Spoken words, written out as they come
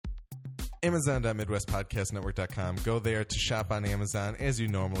Amazon.MidwestPodcastNetwork.com. Go there to shop on Amazon as you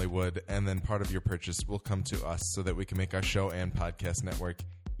normally would, and then part of your purchase will come to us so that we can make our show and podcast network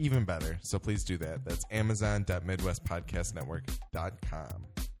even better. So please do that. That's Amazon.MidwestPodcastNetwork.com.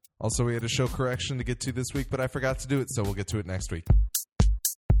 Also, we had a show correction to get to this week, but I forgot to do it, so we'll get to it next week.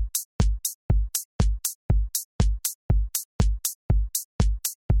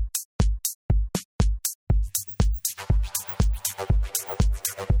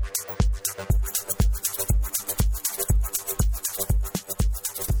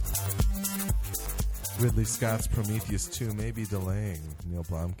 Ridley Scott's Prometheus 2 may be delaying Neil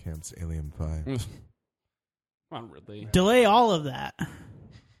Blomkamp's Alien 5. Come on, Ridley. Delay all of that.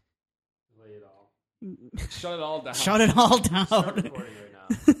 Delay it all. Shut it all down. Shut it all down. Start recording right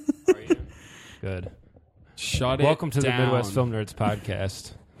now. How are you? Good. Shut it Welcome to down. the Midwest Film Nerds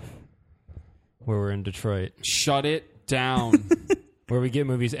podcast, where we're in Detroit, Shut it down. where we get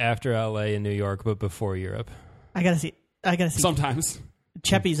movies after LA and New York, but before Europe. I gotta see. Sometimes.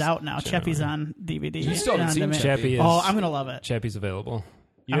 Cheppy's out now. Cheppy's on DVD. You still haven't seen On demand. Chappie. Chappie is. Oh, I'm gonna love it. Chappie's available.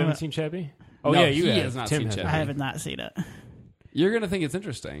 You I'm haven't gonna- seen Chappie? Oh No, yeah, you he have. has not Tim seen has. Chappie. I have not seen it. You're going to think it's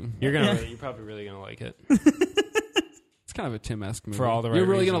interesting. You're gonna. Yeah. You're probably really gonna like it. It's kind of a Tim-esque movie. For all the right You're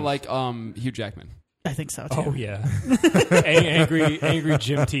really going to reasons. like Hugh Jackman. I think so too. Oh yeah. angry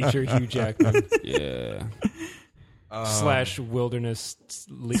gym teacher Hugh Jackman Yeah. / wilderness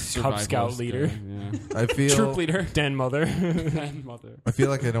Cub Survivalist Scout leader, guy, yeah. I feel Troop leader. den mother. Grandmother. I feel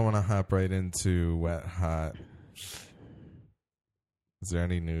like I don't want to hop right into Wet Hot. Is there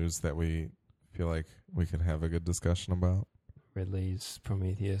any news that we feel like we can have a good discussion about? Ridley's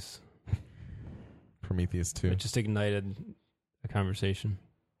Prometheus. Prometheus 2. It just ignited a conversation.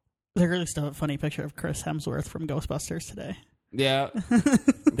 They released a funny picture of Chris Hemsworth from Ghostbusters today. Yeah.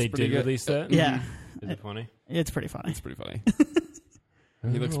 They pretty did good. release that? Yeah, Is it funny? it's pretty funny. It's pretty funny.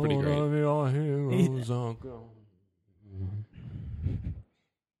 He looks pretty great. All of your heroes are gone.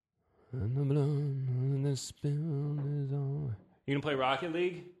 And the blood and the spill is on. You gonna play Rocket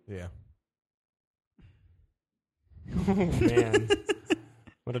League? Yeah. Oh man,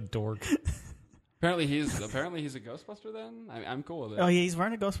 what a dork! Apparently he's a Ghostbuster then? I'm cool with it. Oh, yeah, he's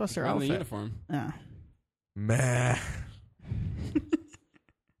wearing a Ghostbuster On the outfit. uniform. Yeah. Meh.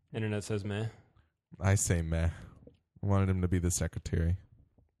 Internet says meh. I say meh. I wanted him to be the secretary.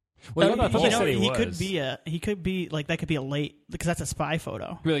 Well, I thought they said he could was. he could be like that could be a late because that's a spy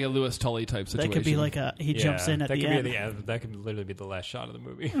photo. Be like a Lewis Tully type situation. That could be like he jumps in at that the could end. Be that could literally be the last shot of the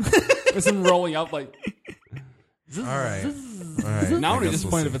movie. with him rolling up like. All right. All right. Now I I'm guess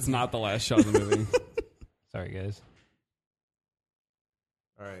disappointed we'll if it's not the last shot of the movie. Sorry, guys. see.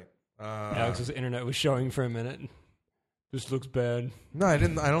 All right. Alex's internet was showing for a minute. This looks bad. No, I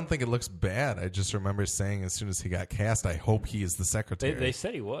didn't. I don't think it looks bad. I just remember saying as soon as he got cast, I hope he is the secretary. They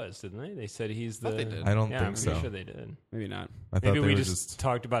said he was, didn't they? They said he's the. Thought they did. I don't yeah, think I'm so. pretty sure they did. Maybe not. I thought Maybe they we were just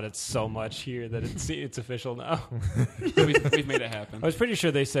talked about it so much here that it's official now. We've made it happen. I was pretty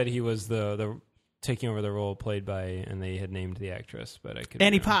sure they said he was the taking over the role played by, and they had named the actress, but I could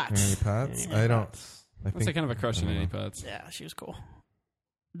Annie be wrong. Potts. Annie Potts. Annie I don't. Potts. I That's think like kind of a crush on I don't Annie know. Potts. Yeah, she was cool.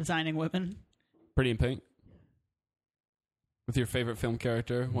 Designing women. Pretty in Pink. With your favorite film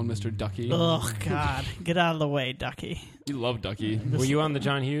character, one Mr. Ducky. Oh God, get out of the way, Ducky. You love Ducky. Were you on the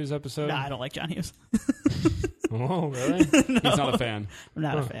John Hughes episode? Nah, I don't like John Hughes. Oh, really? He's not a fan. I'm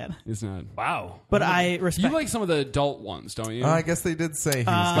not a fan, He's not. Wow. but I respect. You like some of the adult ones, don't you? I guess they did say he was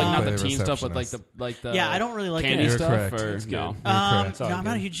Like, gonna like not play the teen stuff, but receptionist. like the Yeah, I don't really like candy it. You're stuff. correct. Or That's good. no? You're correct. It's all no, I'm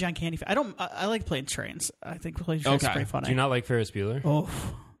not a good. huge John Candy fan. I like playing trains. I think playing trains is Okay. pretty funny. Do you not like Ferris Bueller? Oh,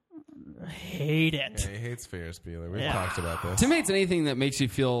 I hate it. Yeah, he hates Ferris Bueller. We've Yeah. talked about this. Tim hates anything that makes you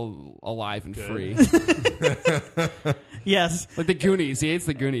feel alive and free. Yes, Like the Goonies. He hates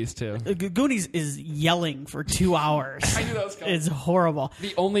the Goonies too. Goonies is yelling for 2 hours. I knew that was coming. It's horrible.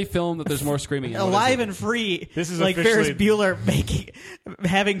 The only film that there's more screaming in. What is Alive it? and free. This is like officially- Ferris Bueller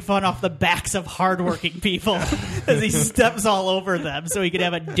having fun off the backs of hardworking people as he steps all over them so he could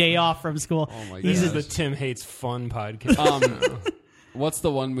have a day off from school. Oh my This God. is the Tim Hates Fun podcast. What's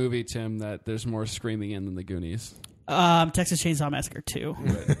the one movie, Tim, that there's more screaming in than the Goonies? Texas Chainsaw Massacre 2.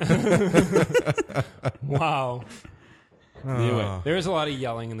 Wow. Knew it. There is a lot of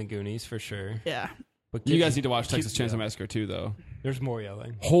yelling in the Goonies for sure. Yeah. But You guys need to watch keep- Texas Chainsaw Massacre 2, though. There's more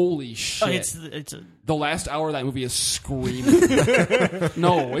yelling. Holy shit. Oh, it's a The last hour of that movie is screaming.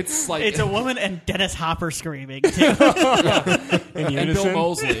 No, it's like... it's a woman and Dennis Hopper screaming too. In and Bill unison?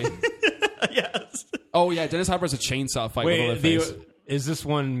 Moseley. Yes. Oh, yeah, Dennis Hopper has a chainsaw fight with Wait, Leatherface. is this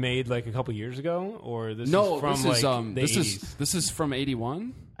one made like a couple years ago, or this No, is from this like is the this 80s? is this is from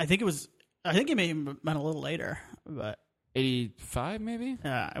 81. I think it may have been a little later, but 85 maybe.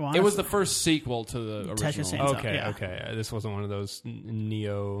 It was the first sequel to the Texas original. Chainsaw. Yeah. Okay. This wasn't one of those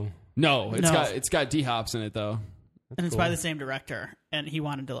Neo. No, No. it's got D-Hops in it though. and it's by the same director, and he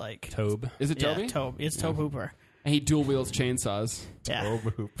wanted to like Tobe. Is it Toby? It's Tobe Hooper. And he dual wields chainsaws. Yeah.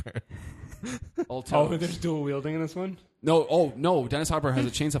 Tobe Hooper. Old Oh, Tobe. there's dual wielding in this one? No. Dennis Hopper has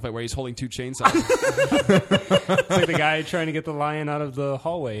a chainsaw fight where he's holding 2 chainsaws. It's like the guy trying to get the lion out of the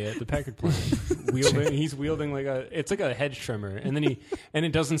hallway at the Packard plant. He's wielding it's like a hedge trimmer, and then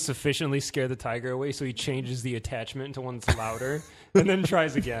it doesn't sufficiently scare the tiger away, so he changes the attachment to one that's louder, and then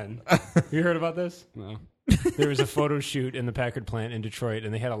tries again. You heard about this? No. There was a photo shoot in the Packard plant in Detroit,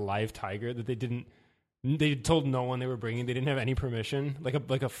 and they had a live tiger that they told no one they were bringing. They didn't have any permission, like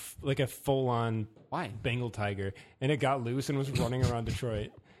a full on Bengal tiger, and it got loose and was running around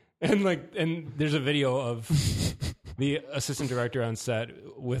Detroit. And there's a video of the assistant director on set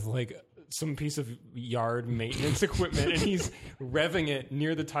with like some piece of yard maintenance equipment, and he's revving it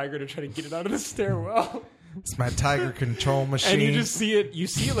near the tiger to try to get it out of the stairwell. It's my tiger control machine. And you see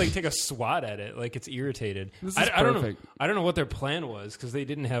it like take a swat at it, like it's irritated. This is I don't know. perfect. I don't know what their plan was because they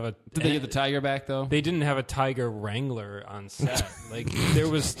didn't have a. Did they get the tiger back though? They didn't have a tiger wrangler on set. Like there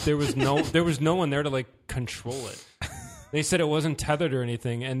was no one there to like control it. They said it wasn't tethered or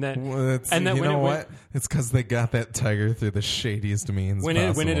anything, and that you know what? It's because they got that tiger through the shadiest means when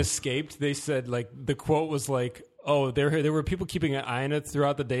possible. it escaped, they said like the quote was like, "Oh, there were people keeping an eye on it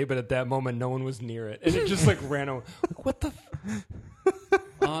throughout the day, but at that moment, no one was near it, and it just like ran away." Like, what the?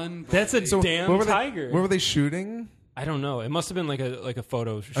 That's a damn tiger. What were they shooting? I don't know. It must have been like a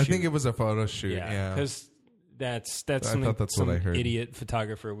photo shoot. I think it was a photo shoot. Yeah, Yeah. because that's something thought that's some what I heard. idiot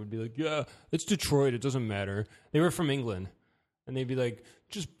photographer would be like, yeah, it's Detroit, it doesn't matter. They were from England, and they'd be like,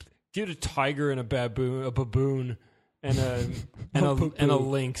 just get a tiger and a baboon, and a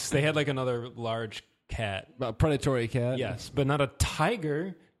lynx. They had like another large cat. A predatory cat. Yes, but not a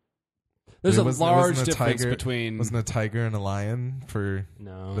tiger. There's There a wasn't large a difference tiger- between. Wasn't a tiger and a lion for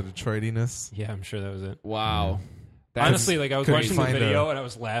No. the Detroitiness? Yeah, I'm sure that was it. Wow. Honestly, like I was Couldn't watching the find video a- and I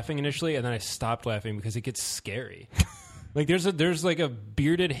was laughing initially, and then I stopped laughing because it gets scary. Like there's like a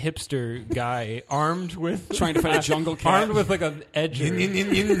bearded hipster guy armed with Trying to fight a jungle cat. armed with like an edger. Yin, yin,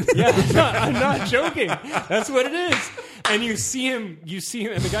 yin, yin. Yeah, I'm not joking. That's what it is. And you see him,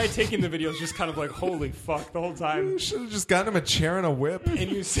 and the guy taking the video is just kind of like, holy fuck, the whole time. Should have just gotten him a chair and a whip. And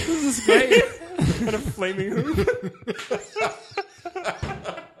you see this is great. And a flaming hoop.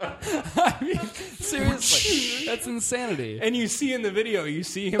 I mean, seriously, that's insanity. And you see in the video, you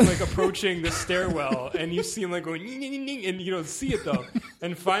see him like approaching the stairwell, and you see him like going, "Ning, ning, ning," and you don't see it though.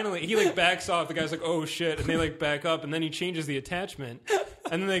 And finally, he like backs off. The guy's like, "Oh shit!" And they like back up, and then he changes the attachment,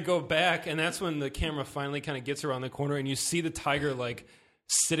 and then they go back, and that's when the camera finally kind of gets around the corner, and you see the tiger like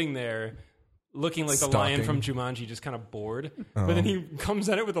sitting there. Looking like the lion from Jumanji, just kind of bored. But then he comes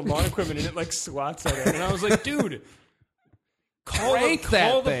at it with the lawn equipment, and it like swats at it. And I was like, dude, call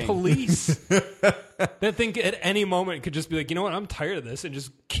the thing. police. That thing at any moment could just be like, you know what, I'm tired of this, and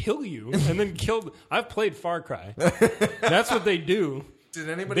just kill you. And then I've played Far Cry. That's what they do. Did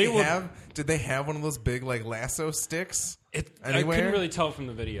anybody Did they have one of those big like lasso sticks? I Anywhere? couldn't really tell from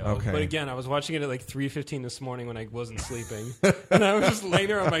the video. Okay. But again, I was watching it at like 3:15 this morning when I wasn't sleeping. And I was just laying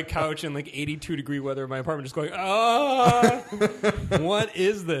there on my couch in like 82-degree weather in my apartment just going, what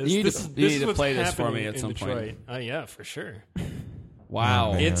is this? You need this to- you need to what's play this for happening me at in some point. Detroit. Yeah, for sure.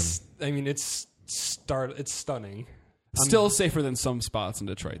 Wow. Oh, man. It's stunning. Still safer than some spots in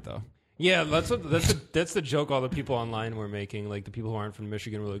Detroit, though. Yeah, that's the joke all the people online were making. Like the people who aren't from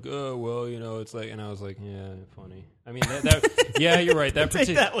Michigan were like, "Oh, well, you know, it's like," and I was like, "Yeah, funny." I mean, yeah, you're right. That Take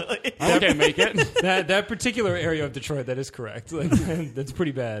that, Willie. Okay, make it. that particular area of Detroit, that is correct. Like, that's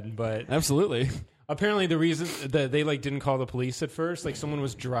pretty bad. But Absolutely. apparently, the reason that they like didn't call the police at first, like someone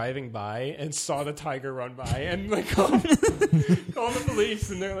was driving by and saw the tiger run by and like called the police,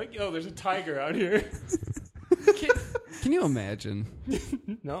 and they're like, "Yo, there's a tiger out here." Can you imagine?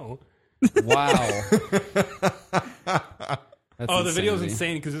 No. Wow. The video's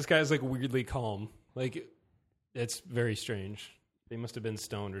insane because this guy's like weirdly calm. Like, it's very strange. They must have been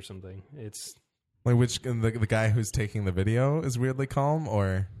stoned or something. It's Like the guy who's taking the video is weirdly calm,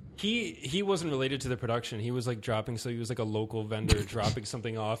 or he wasn't related to the production. He was like dropping, so he was like a local vendor dropping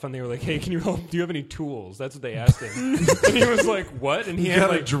something off, and they were like, "Hey, can you help? Do you have any tools?" That's what they asked him, and he was like, "What?" And he you had got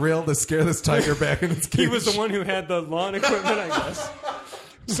a like drill to scare this tiger back in its cage. he was the one who had the lawn equipment, I guess.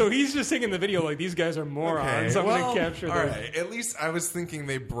 So he's just taking the video like these guys are morons. I'm going to capture all them. right. At least I was thinking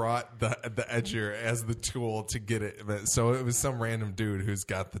they brought the edger as the tool to get it. So it was some random dude who's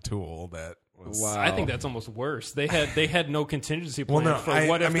got the tool that was. Wow. I think that's almost worse. They had no contingency Well, plan no, for I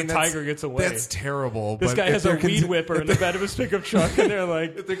what if mean, the tiger gets away. That's terrible. This but guy if has a their weed whipper in the bed of his pickup truck, and they're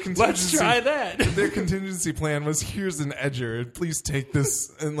like, their "Let's contingency- try that." Their contingency plan was: here's an edger. Please take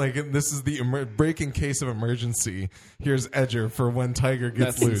this, and this is the break in case of emergency. Here's edger for when tiger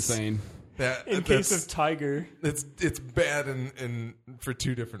gets That's loose. insane. In case of tiger, it's bad in for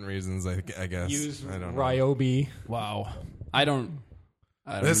two different reasons. I guess. use I don't know. Ryobi. Wow. I don't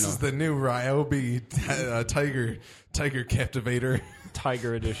This know. is the new Ryobi tiger captivator.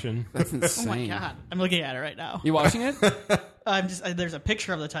 Tiger edition. That's Oh insane. my god! I'm looking at it right now. You watching it? There's a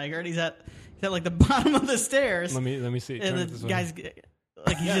picture of the tiger, and he's at like the bottom of the stairs. Let me see. Turn and it this the way. guy's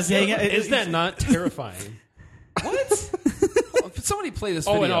like he's just hanging. Is that not terrifying? What? Somebody play this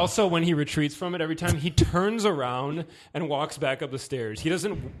video. Oh, and also when he retreats from it, every time he turns around and walks back up the stairs. He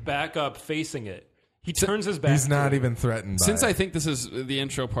doesn't back up facing it. He turns his back. He's to not it. even threatened. By Since it. I think this is the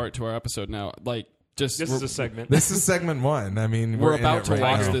intro part to our episode now, This is a segment. This is segment 1. I mean, we're in about it to right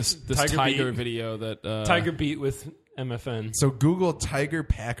watch now. this Tiger tiger beat. video that Tiger beat with MFN. So Google Tiger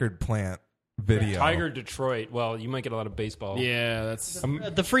Packard plant video. Tiger Detroit. Well, you might get a lot of baseball. Yeah, that's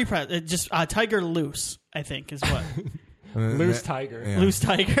the free press. Just tiger loose. I think is what Loose Tiger. Yeah. loose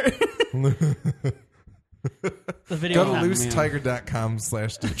tiger. The video. Go to not,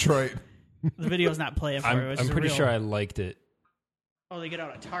 loosetiger.com/Detroit. the video's not playing for it. I'm It's just pretty real- sure I liked it. Oh, they get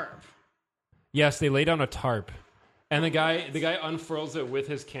out a tarp. Yes, they lay down a tarp. And the guy unfurls it with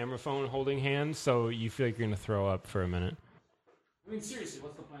his camera phone holding hands, so you feel like you're going to throw up for a minute. I mean, seriously,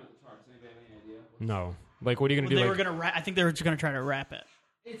 what's the plan with the tarp? Does anybody have any idea? No. Like, what are you going to They do? were Like, gonna. I think they were just gonna try to wrap it.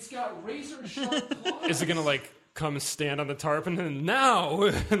 It's got razor sharp claws. is it going to, like, come stand on the tarp and then now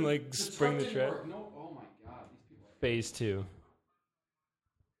and, like, spring the trap? No, oh my god, these people are... Phase 2.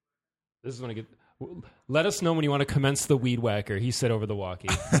 This is when I get... Let us know when you want to commence the weed whacker, he said over the walkie.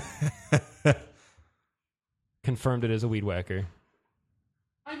 Confirmed it is a weed whacker.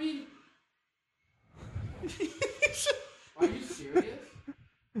 I mean... Are you serious?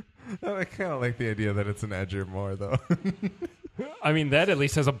 I kind of like the idea that it's an edger more, though. I mean, that at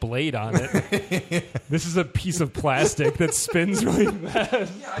least has a blade on it. This is a piece of plastic that spins really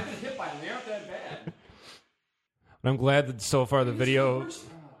fast. Yeah, I've been hit by them. They aren't that bad. But I'm glad that so far the video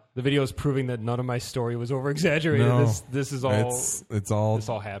is proving that none of my story was over exaggerated. No. This is all It's all. this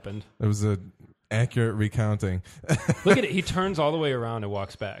all happened. It was a accurate recounting. Look at it. He turns all the way around and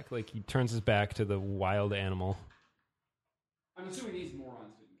walks back. Like he turns his back to the wild animal. I'm assuming these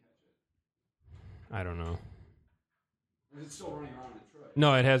morons didn't catch it. I don't know. Or is it still running around in Detroit?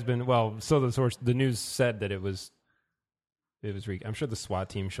 No, it has been. Well, so the news said that it was. I'm sure the SWAT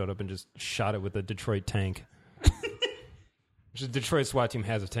team showed up and just shot it with a Detroit tank. Which is Detroit SWAT team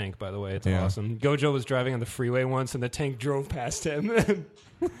has a tank, by the way. It's Yeah. awesome. Gojo was driving on the freeway once, and the tank drove past him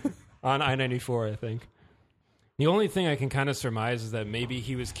on I-94, I think. The only thing I can kind of surmise is that maybe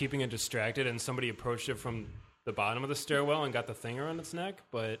he was keeping it distracted, and somebody approached it from the bottom of the stairwell and got the thing around its neck.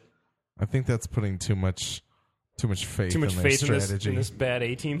 But I think that's putting too much faith. too much in their faith strategy. in this bad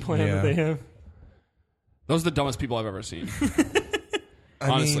A-team plan Yeah. that they have. Those are the dumbest people I've ever seen. I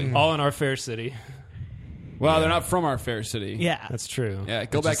honestly. mean, All in our fair city. Well, they're not from our fair city. Yeah, That's true. Yeah,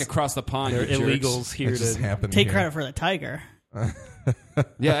 go back across the pond. They're you jerks. illegals here it just to... happened. take here. credit for the tiger.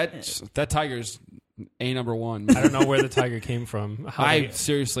 Yeah, that tiger's A number one. I don't know where the tiger came from. I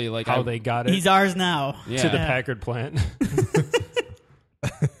seriously like how I, they got it He's ours now. Yeah. to the Yeah. Packard plant.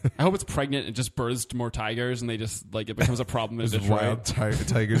 I hope it's pregnant and just births more tigers, and they just like it becomes a problem in There's Detroit. wild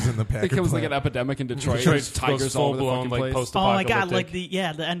tigers in the It Packard becomes like an plant. epidemic in Detroit. Detroit There's tigers goes all over the full-blown, fucking like, place. post- Oh my god! Like Apocalyptic. the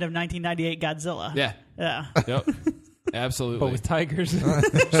end of 1998 Godzilla. Yeah, Yeah. yep, absolutely. But with tigers.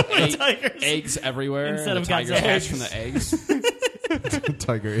 Tigers. Eggs everywhere. Instead and of the tigers Godzilla. hatch from the eggs.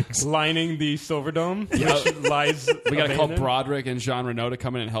 Tiger eggs. lining the Silverdome, Yeah. which lies We got to call abandoned. Broderick and Jean Renault to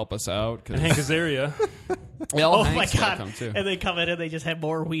come in and help us out. and Hank Azaria. Oh my Hank's gotta god! come too. And they come in and they just have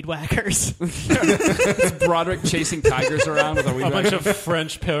more weed whackers. Broderick chasing tigers around with a weed A bunch whacker. of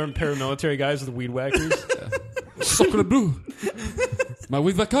French paramilitary guys with weed whackers. Sacre bleu. My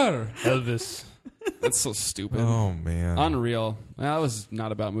weed whacker. Elvis. That's so stupid. Oh man. Unreal. Well, that was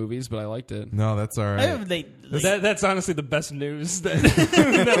not about movies, but I liked it. No, that's all right. That's honestly the best news that,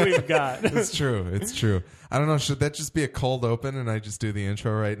 that we've got. It's true. It's true. I don't know. Should that just be a cold open and I just do the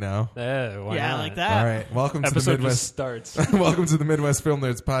intro right now? Why yeah, not? like that. All right. Welcome to the Episode just Midwest. starts. Welcome to the Midwest Film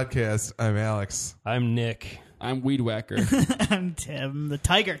Nerds podcast. I'm Alex. I'm Nick. I'm weed whacker. I'm Tim the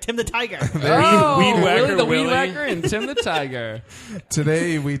Tiger. Tim the Tiger. Oh, Weed whacker really? The Willie. weed whacker and Tim the tiger.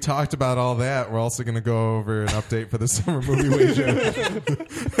 Today we talked about all that. We're also going to go over an update for the summer movie wager,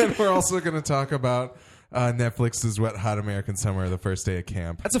 and we're also going to talk about Netflix's Wet Hot American Summer, the first day of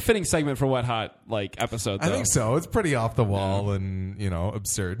camp. That's a fitting segment for Wet Hot episode. Though. I think so. It's pretty off the wall and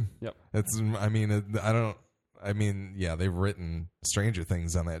absurd. Yep. They've written Stranger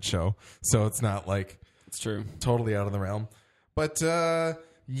Things on that show, so it's not like It's true. totally out of the realm. But we're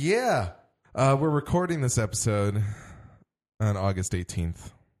recording this episode on August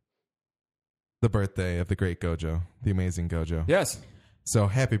 18th, the birthday of the great Gojo, the amazing Gojo. Yes. So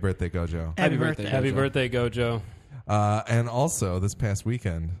happy birthday, Gojo. Happy birthday. Happy birthday, Gojo. And also, this past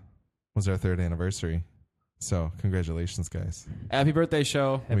weekend was our 3rd anniversary. So congratulations, guys. Happy birthday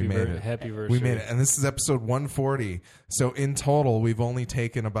show. We made it. Happy birthday. We made it. And this is episode 140. So in total, we've only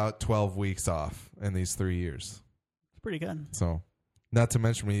taken about 12 weeks off in these 3 years. It's pretty good. So not to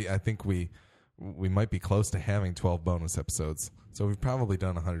mention, I think we might be close to having 12 bonus episodes. So we've probably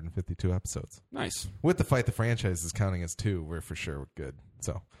done 152 episodes. Nice. With the Fight the Franchise is counting as 2, we're for sure good.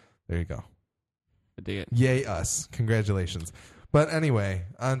 So there you go. I dig it. Yay us. Congratulations. But anyway,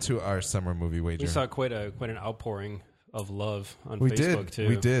 on to our summer movie wager. We saw quite an outpouring of love on We Facebook did. too.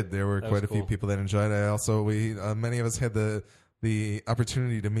 We did. There were That quite a was few cool. people that enjoyed it. Many of us had the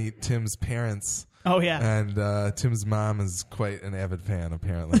opportunity to meet Tim's parents. Oh, yeah. And Tim's mom is quite an avid fan,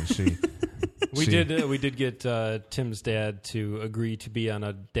 apparently. We did get Tim's dad to agree to be on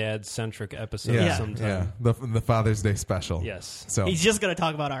a dad-centric episode Yeah, sometime. yeah. The Father's Day special. Yes. So He's just going to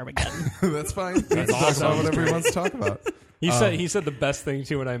talk about Armageddon. that's fine. That's talk awesome. about whatever he wants to talk about. He said the best thing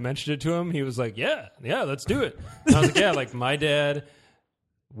too when I mentioned it to him. He was like, "Yeah, let's do it." And I was like, "Yeah, like my dad,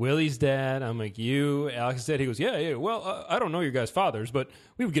 Willie's dad." I'm like, "You, Alex's dad." He goes, "Yeah. Well, I don't know your guys' fathers, but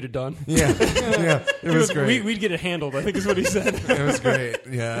we would get it done." Yeah. It was great. We'd get it handled. I think is what he said. It was great.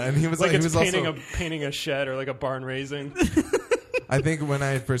 Yeah, and he was like he it's was painting a shed or like a barn raising. I think when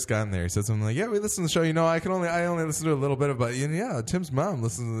I had first gotten there, he said something like, "Yeah, we listen to the show. I only listen to a little bit of it. And yeah, Tim's mom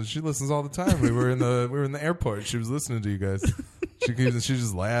listens. She listens all the time. We were in the airport. She was listening to you guys. She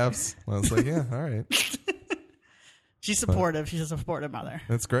just laughs. I was like, yeah, all right, She's supportive. She's a supportive mother.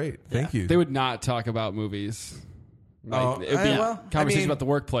 that's great. Thank you." They would not talk about movies. Oh, It would be well, conversations I mean- about the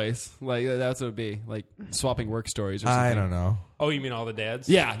workplace. Like that's what it would be. Like swapping work stories or something. I don't know. Oh, you mean all the dads?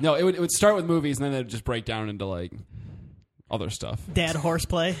 Yeah, no, it would start with movies and then it would just break down into like other stuff. Dad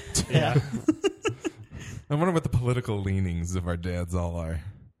horseplay. Yeah. I wonder what the political leanings of our dads all are.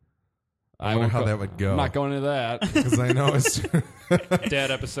 I wonder won't how that would go. I'm not going into that. Because I know it's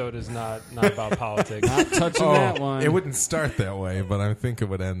Dad episode is not about politics. Not touching that one. It wouldn't start that way, but I think it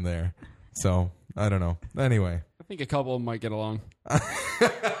would end there. So I don't know. Anyway, I think a couple of them might get along.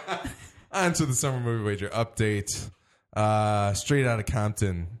 on to the summer movie wager update. Straight Outta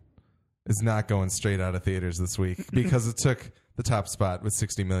Compton is not going straight out of theaters this week because it took the top spot with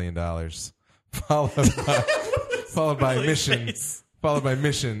 $60 million, followed by Mission. Followed by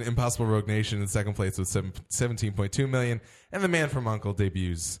Mission: Impossible Rogue Nation in second place with $17.2 million, and The Man from U.N.C.L.E.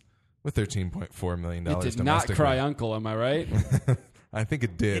 debuts with $13.4 million. It did not cry uncle, am I right? I think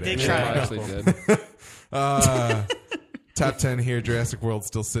it did. It did Yeah, cry it uncle. actually did. Top 10 here. Jurassic World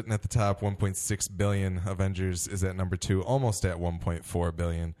still sitting at the top, $1.6 billion. Avengers is at number 2, almost at $1.4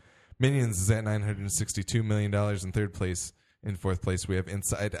 billion. Minions is at $962 million in third place. In fourth place, we have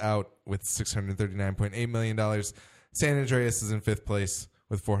Inside Out with $639.8 million. San Andreas is in fifth place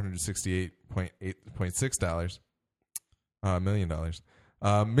with $468.6 million.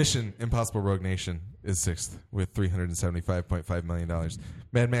 Mission: Impossible Rogue Nation is sixth with $375.5 million.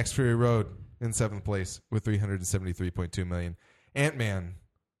 Mad Max Fury Road in seventh place with $373.2 million. Ant-Man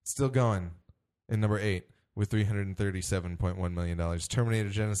still going in number 8 with $337.1 million. Terminator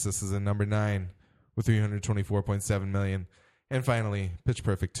Genesis is in number 9 with $324.7 million. And finally, Pitch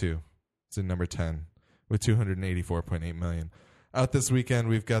Perfect 2 is in number 10 with $284.8 million. Out this weekend,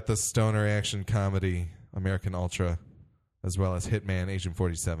 we've got the stoner action comedy American Ultra, as well as Hitman Agent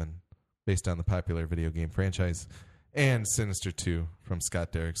 47, based on the popular video game franchise, and Sinister 2 from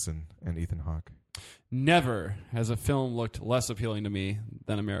Scott Derrickson and Ethan Hawke. Never has a film looked less appealing to me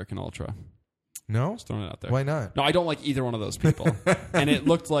than American Ultra. No? Just throwing it out there. Why not? No, I don't like either one of those people. And it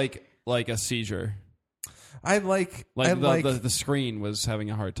looked like a seizure. I like The screen was having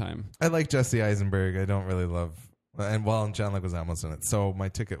a hard time. I like Jesse Eisenberg. I don't really love, and John Leguizamo's in it, so my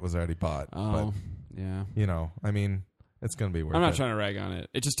ticket was already bought. Oh, yeah. But, I mean, it's going to be worth it. I'm not trying to rag on it.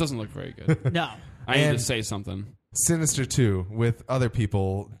 It just doesn't look very good. No. I need And- to say something. Sinister 2 with other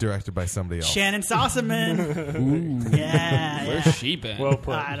people, directed by somebody else. Shannon Sossaman. Ooh. Yeah. Where's she been? Well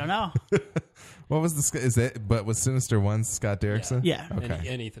put. I don't know. What was the? Is that? But was Sinister 1 Scott Derrickson? Yeah. Okay.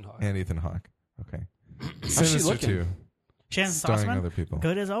 And Ethan Hawke. And Ethan Hawke. Okay. she Sinister looking? 2, Shannon starring Sossaman. other people.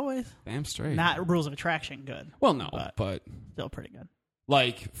 Good as always. Damn straight. Not Rules of Attraction good. well, no, but- but Still pretty good.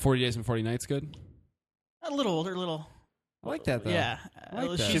 like 40 Days and 40 Nights good? A little older, little. I like that, though. Yeah. I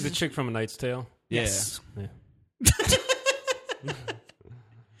like that. She's the chick from A Knight's Tale. Yes. Yeah.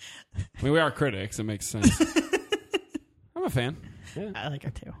 I mean, we are critics. It makes sense. I'm a fan. I like her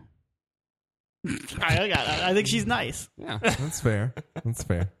too. I think she's nice. Yeah. That's fair. That's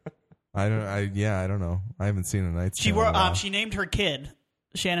fair. I don't know. I haven't seen a Night's She Tale in a while. she named her kid.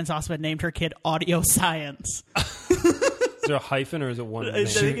 Shannon Sossman named her kid Audio Science. Is there a hyphen or is it one? I name?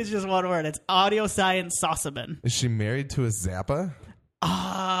 think it's just one word. It's Audio Science Sossman. Is she married to a Zappa?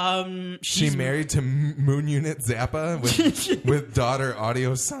 She She's married to Moon Unit Zappa with daughter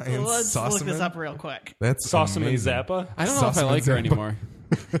Audio Science Let's look this Sossaman? up real quick. That's Sauceman amazing. Zappa? I don't know if I Sauceman like her Zappa. anymore.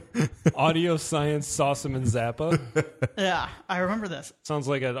 Audio Science Sauceman Zappa? Yeah, I remember this Sounds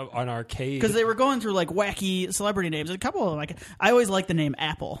like an arcade. because they were going through like wacky celebrity names. A couple of them, like I always like the name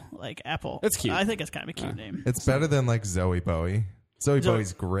Apple. Like Apple, It's cute. I think it's kind of a cute name. It's better than like Zoe Bowie. Zoe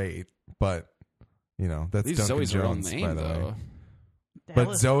Bowie's great, but you know that's These Duncan Zoe's her own Jones, name, by the way. though. But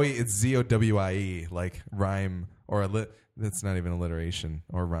Dallas- Zoe, it's Zowie, like rhyme or that's not even alliteration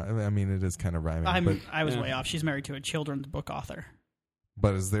or rhyme. I mean, it is kind of rhyming. I was yeah. way off. She's married to a children's book author.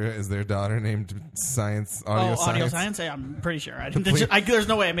 But is their daughter named Science Audio Science? Audio Science? Yeah, I'm pretty sure. There's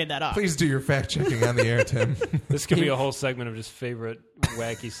no way I made that up. Please do your fact checking on the air, Tim. This could be a whole segment of just favorite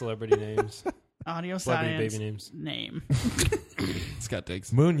wacky celebrity names. Audio Celebrity Science baby names. name. Scott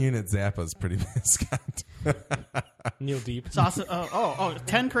Diggs. Moon Unit Zappa's pretty Scott. Neil Deep. It's also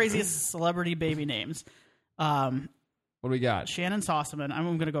 10 craziest celebrity baby names. What do we got? Shannon Sossman. I'm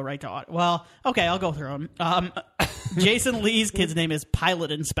going to go right to well, okay, I'll go through them. Jason Lee's kid's name is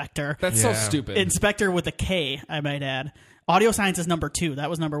Pilot Inspector. That's so Yeah. stupid. Inspector with a K, I might add. Audio Science is number 2. That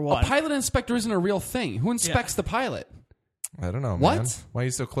was number 1. Pilot inspector isn't a real thing. Who inspects the pilot? I don't know, What? man. Why are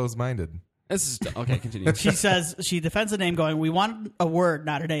you so close-minded? This is okay. Continue. She says she defends the name going, we want a word,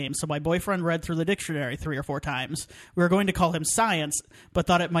 not a name. So my boyfriend read through the dictionary 3 or 4 times. We were going to call him Science, but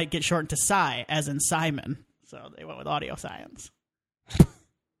thought it might get shortened to Sci, as in Simon. So they went with Audio Science.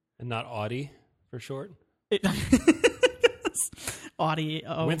 And not Audi for short.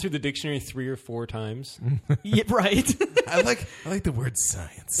 Audio. Went through the dictionary 3 or 4 times. Yeah, right. I like the word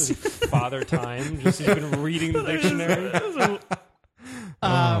science. Father time. Just he's been reading the dictionary.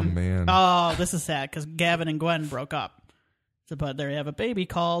 Oh man. Oh, this is sad because Gavin and Gwen broke up. So, but they have a baby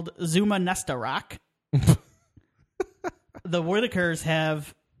called Zuma Nesta Rock. The Whitakers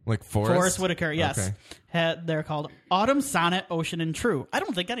have Like Forrest? Forrest Whitaker, yes. Okay. They're called Autumn, Sonnet, Ocean, and True. I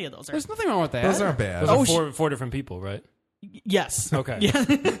don't think any of those are. There's nothing wrong with that. Those aren't bad. Those Ocean- are four different people, right? Yes. Okay. Yeah.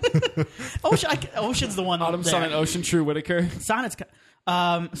 Ocean's the one. Autumn, there. Sonnet, Ocean, True, Whitaker. Sonnet's.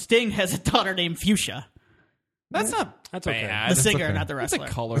 Sting has a daughter named Fuchsia. That's not That's okay. bad. The singer, okay. not the That's a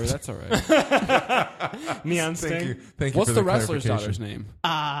wrestler. color. That's all right. Neon Thank Sting. you. Thank you What's for the wrestler's clarification. daughter's name?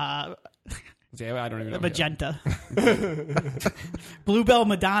 Yeah, I don't even know. Magenta. Bluebell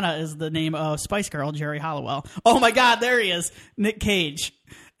Madonna is the name of Spice Girl Jerry Halliwell. Oh my God, there he is. Nick Cage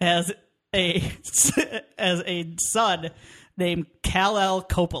as a son named Kal-El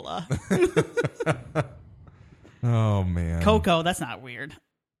Coppola. Oh man. Coco, that's not weird.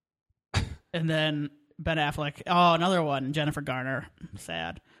 And then Ben Affleck. Oh, another one. Jennifer Garner.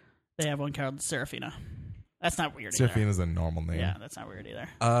 Sad. They have one called Serafina. That's not weird either. Serafina's a normal name. Yeah, that's not weird either.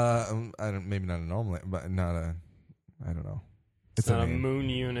 I don't. Maybe not a normal name, but not a. I don't know. It's not a name. moon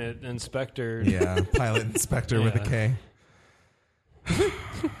unit inspector. Yeah, pilot inspector with a Yeah. K.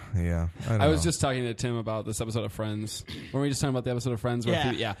 Yeah, I was know. just talking to Tim about this episode of Friends. Weren't we just talking about the episode of Friends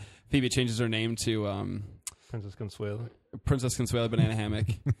where Yeah. Phoebe changes her name to Princess Consuelo. Princess Consuelo Banana Hammock,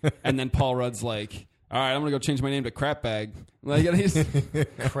 and then Paul Rudd's like, "All right, I'm gonna go change my name to Crap Bag." Like,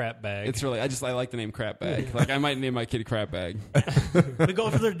 Crap bag. it's really, I like the name Crap Bag. Like, I might name my kid Crap Bag We go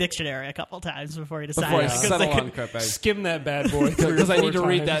through the dictionary a couple times before you decide. before I because settle they on could- Crap Bag. Skim that bad boy Because I need to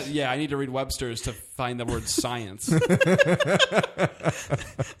read times. that. Yeah, I need to read Webster's to find the word science.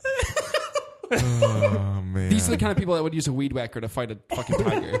 Oh man. These are the kind of people that would use a weed whacker to fight a fucking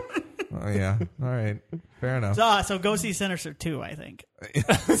tiger. Oh, yeah. All right. Fair enough. So go see Sinister 2, I think.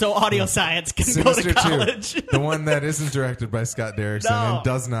 So Audio Science can Sinister go to 2, college. the one that isn't directed by Scott Derrickson No. and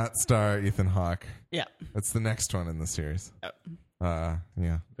does not star Ethan Hawke. Yeah. That's the next one in the series. Yep.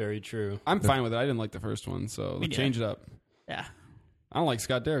 Yeah. Very true. I'm fine with it. I didn't like the first one, so neither. change it up. Yeah. I don't like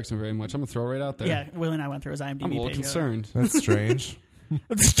Scott Derrickson very much. I'm gonna throw it right out there. Yeah. Will and I went through his IMDb I'm a little page. concerned. That's strange.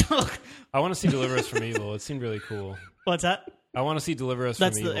 I want to see Deliver Us from Evil. It seemed really cool. What's that? I want to see Deliver Us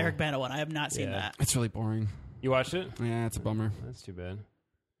That's from the Evil. Eric Bana one. I have not seen Yeah. that. It's really boring. You watched it? Yeah, it's a bummer. That's too bad.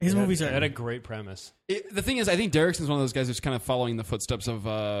 His movies It are. had a great premise. The thing is, I think Derrickson's one of those guys that's kind of following the footsteps of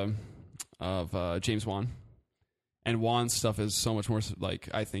James Wan, and Wan's stuff is so much more like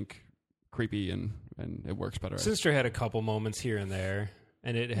I think creepy and and it works better. Sinister had a couple moments here and there,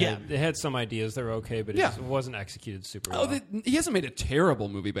 and it had some ideas that were okay, but it wasn't executed super well. He hasn't made a terrible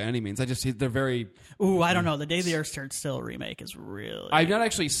movie by any means. They're very. Ooh, I don't know. The Day the Earth Stood Still remake is really. I've not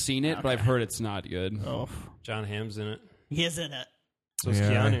actually seen it, but I've heard it's not good. Oh, John Hamm's in it. he is in it. So is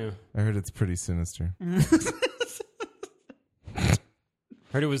Keanu. I heard it's pretty sinister.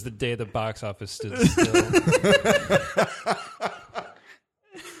 Heard it was the day the box office stood still.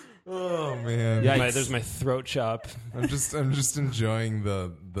 Oh man! There's my throat chop. I'm just enjoying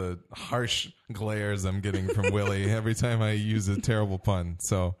the harsh glares I'm getting from Willie every time I use a terrible pun.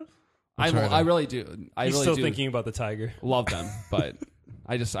 So I really do. He's still thinking about the tiger. Love them, but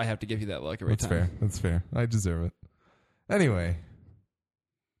I have to give you that look every time. That's fair. I deserve it. Anyway,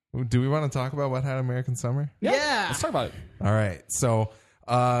 do we want to talk about Wet Hot American Summer? Yeah. Let's talk about it. All right. So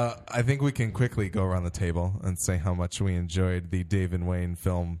I think we can quickly go around the table and say how much we enjoyed the David Wayne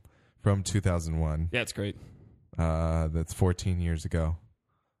film from 2001. Yeah, it's great. That's 14 years ago.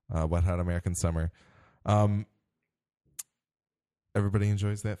 Wet Hot American Summer. Everybody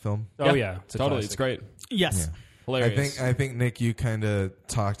enjoys that film? Oh, yeah. Totally. It's great. Yes. Yeah. Hilarious. I think Nick, you kind of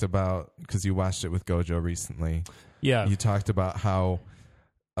talked about, because you watched it with Gojo recently. Yeah. You talked about how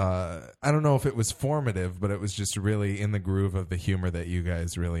I don't know if it was formative, but it was just really in the groove of the humor that you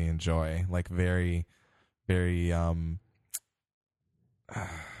guys really enjoy. Like very, very. I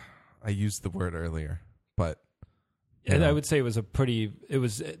used the word earlier, but. And I would say it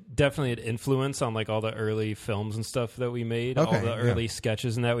was definitely an influence on like all the early films and stuff that we made, all the early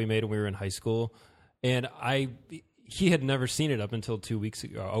sketches and that we made when we were in high school. And he had never seen it up until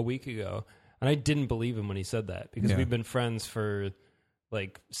a week ago. And I didn't believe him when he said that because we've been friends for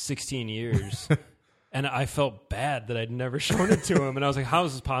like 16 years. And I felt bad that I'd never shown it to him. And I was like, how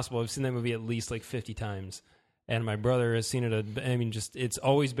is this possible? I've seen that movie at least like 50 times. And my brother has seen it. It's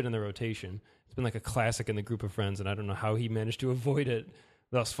always been in the rotation. It's been like a classic in the group of friends. And I don't know how he managed to avoid it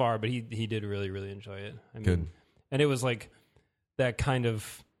thus far, but he did really, really enjoy it. Good. And it was like that kind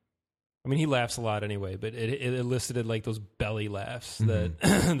of, he laughs a lot anyway, but it elicited like those belly laughs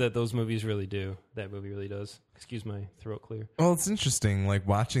that those movies really do. That movie really does. Excuse my throat clear. Well, it's interesting, like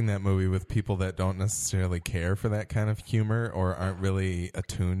watching that movie with people that don't necessarily care for that kind of humor or aren't really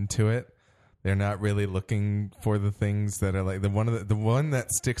attuned to it. They're not really looking for the things that are like the one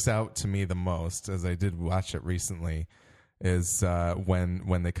that sticks out to me the most, as I did watch it recently, is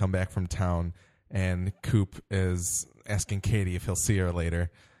when they come back from town and Coop is asking Katie if he'll see her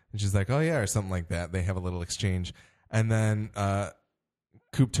later. And she's like, oh, yeah, or something like that. They have a little exchange. And then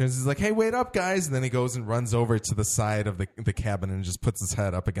Coop turns, he's like, hey, wait up, guys. And then he goes and runs over to the side of the cabin and just puts his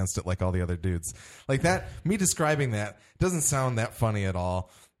head up against it like all the other dudes. Like that, me describing that doesn't sound that funny at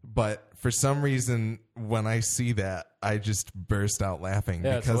all. But for some reason, when I see that, I just burst out laughing.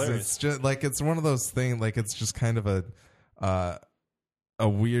 Yeah, because it's just like, it's one of those things, like it's just kind of a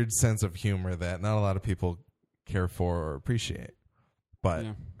weird sense of humor that not a lot of people care for or appreciate. But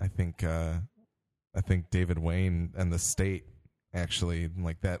I think David Wayne and the State, actually,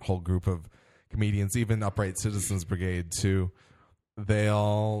 like that whole group of comedians, even Upright Citizens Brigade too, they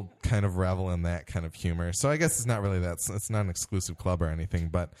all kind of revel in that kind of humor. So I guess it's not really it's not an exclusive club or anything,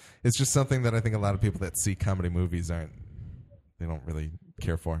 but it's just something that I think a lot of people that see comedy movies they don't really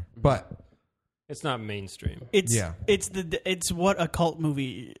care for. But it's not mainstream. It's what a cult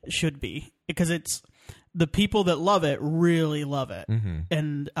movie should be, because it's the people that love it really love it,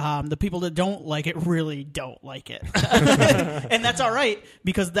 and the people that don't like it really don't like it, and that's all right,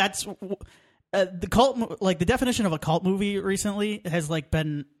 because that's the cult. Like the definition of a cult movie recently has like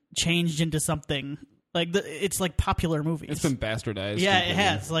been changed into something like it's like popular movies. It's been bastardized. Yeah, it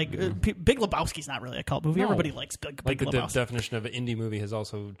has. Like Big Lebowski's not really a cult movie. No. Everybody likes Big the Lebowski. definition of an indie movie has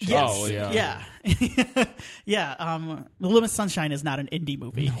also changed. Yes. Oh, yeah. Yeah. Yeah. Little Miss Sunshine is not an indie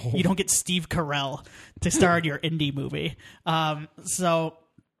movie. No. You don't get Steve Carell to star in your indie movie. So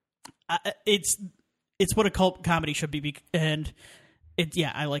it's what a cult comedy should be. And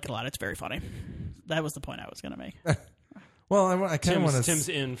I like it a lot. It's very funny. That was the point I was going to make. well, I kind of want to. Tim's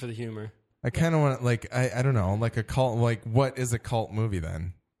in for the humor. I kind of want to, I don't know, like a cult, like what is a cult movie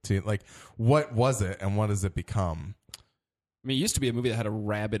then? Like, what was it and what has it become? I mean, it used to be a movie that had a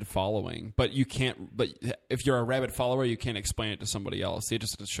rabid following, but you can't. But if you're a rabid follower, you can't explain it to somebody else. You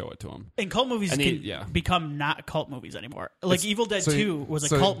just have to show it to them. And cult movies become not cult movies anymore. Like Evil Dead 2 was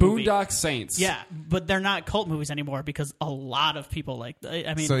a cult movie. Boondock Saints. Yeah, but they're not cult movies anymore because a lot of people like.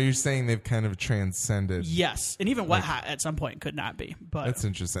 I mean, so you're saying they've kind of transcended? Yes, and even Wet Hot at some point could not be. But that's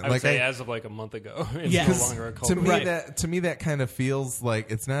interesting. I would say as of like a month ago, it's no longer a cult to movie. To me, that kind of feels like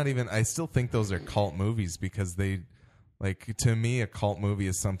it's not even. I still think those are cult movies because they. Like, to me, a cult movie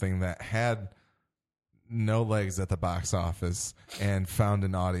is something that had no legs at the box office and found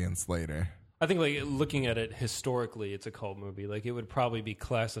an audience later. I think like looking at it historically, it's a cult movie. Like it would probably be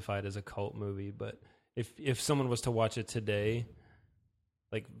classified as a cult movie, but if someone was to watch it today,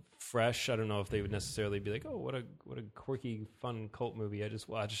 like fresh, I don't know if they would necessarily be like, "Oh, what a quirky, fun cult movie I just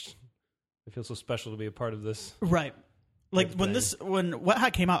watched." It feels so special to be a part of this. Right. Like Good when Wet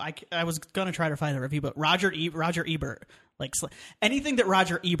Hot came out, I was gonna try to find a review, but Roger Ebert, like anything that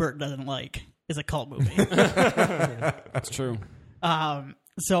Roger Ebert doesn't like is a cult movie. That's true.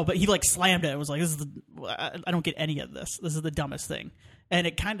 So, but he like slammed it. It was like, this is I don't get any of this. This is the dumbest thing, and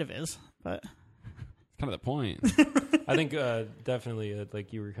it kind of is. But Kind of the point. I think definitely,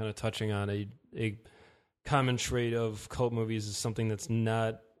 like you were kind of touching on, a common trait of cult movies is something that's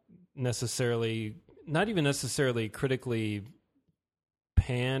not even necessarily critically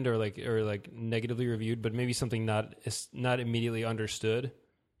panned or negatively reviewed, but maybe something not immediately understood.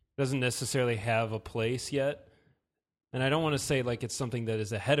 Doesn't necessarily have a place yet. And I don't want to say like it's something that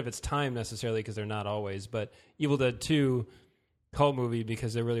is ahead of its time necessarily, because they're not always, but Evil Dead 2 cult movie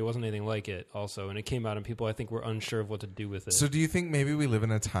because there really wasn't anything like it also, and it came out and people I think were unsure of what to do with it. So do you think maybe we live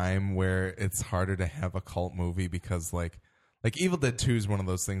in a time where it's harder to have a cult movie because like Evil Dead 2 is one of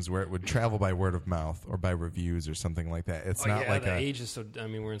those things where it would travel by word of mouth or by reviews or something like that. It's not like the age is so. I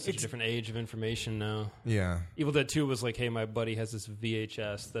mean, we're in such a different age of information now. Yeah. Evil Dead 2 was like, hey, my buddy has this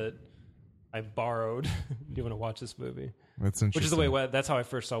VHS that I borrowed. Do you want to watch this movie? That's interesting. Which is the way. That's how I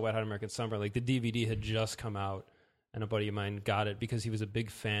first saw Wet Hot American Summer. Like the DVD had just come out, and a buddy of mine got it because he was a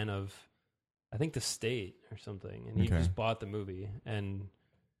big fan of, I think, The State or something, and he just bought the movie. And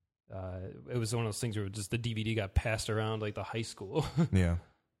it was one of those things where just the DVD got passed around like the high school. Yeah.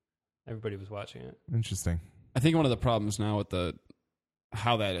 Everybody was watching it. Interesting. I think one of the problems now with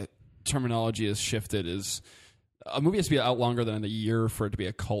how that terminology has shifted is a movie has to be out longer than a year for it to be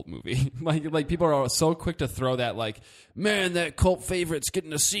a cult movie. like people are so quick to throw that like, man, that cult favorite's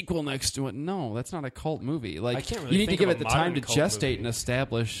getting a sequel next to it. No, that's not a cult movie. Like I can't really you need to think give of it the a time to modern cult gestate movie. and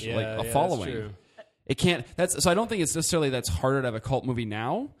establish like a yeah, following. That's true. It can't. So I don't think it's necessarily that's harder to have a cult movie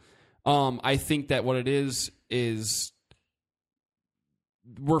now. I think that what it is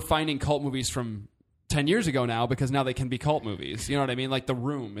we're finding cult movies from 10 years ago now because now they can be cult movies. You know what I mean? Like The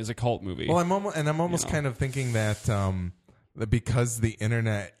Room is a cult movie. Well, I'm almost kind of thinking that because the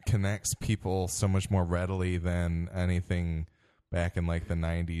internet connects people so much more readily than anything back in like the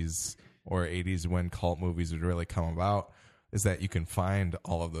 90s or 80s when cult movies would really come about, is that you can find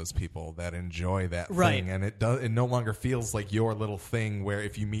all of those people that enjoy that thing, and it no longer feels like your little thing where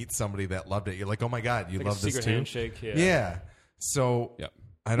if you meet somebody that loved it, you're like, oh my god, you Like love a this secret too. handshake. Yeah. Yeah. So Yep.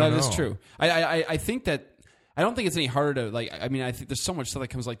 I don't know. That is true. I think that I don't think it's any harder to like. I mean, I think there's so much stuff that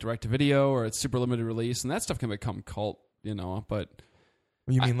comes like direct to video or it's super limited release, and that stuff can become cult. You know, but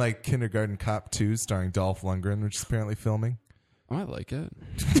You mean like Kindergarten Cop 2 starring Dolph Lundgren, which is apparently filming? I like it.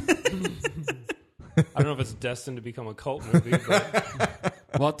 I don't know if it's destined to become a cult movie, but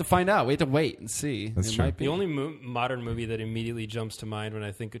We'll have to find out. We have to wait and see. That's It true. might be. the only modern movie that immediately jumps to mind when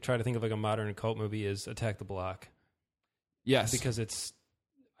I try to think of like a modern cult movie is Attack the Block, Yes, because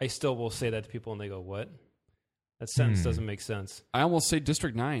I still will say that to people and they go, "What? That sentence doesn't make sense." I almost say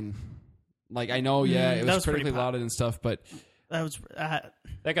District 9. Like I know, it that was was pretty critically lauded and stuff, but that was.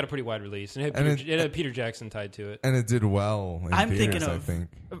 That got a pretty wide release, and it had Peter Jackson tied to it. And it did well in I'm theaters, thinking I of. think.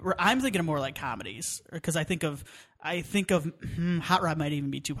 I'm thinking of more like comedies because I think of Hot Rod might even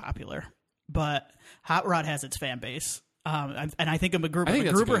be too popular, but Hot Rod has its fan base, and I think of MacGruber. I think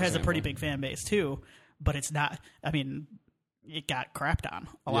that's a MacGruber good has a pretty example. big fan base too, but it's not. I mean, it got crapped on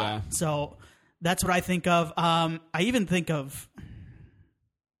a lot, Yeah. so that's what I think of. I even think of.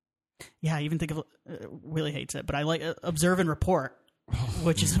 Yeah, I even think of Willie hates it, but I like Observe and Report,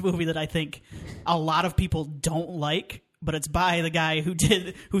 which is a movie that I think a lot of people don't like, but it's by the guy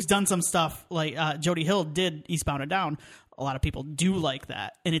who's done some stuff like Jody Hill did Eastbound and Down. A lot of people do like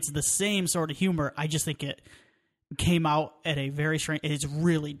that, and it's the same sort of humor. I just think it came out at a very strange. It's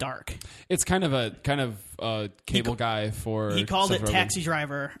really dark. it's kind of a cable guy for. He called Seth it Rogen. Taxi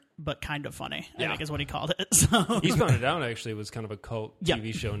Driver, but kind of funny. I Yeah. think is what he called it. So Eastbound and Down actually was kind of a cult Yeah.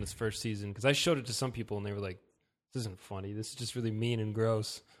 TV show in its first season because I showed it to some people and they were like, "This isn't funny. This is just really mean and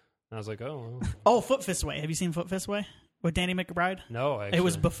gross." And I was like, "Oh, well. Foot Fist Way. Have you seen Foot Fist Way with Danny McBride? No." Actually, It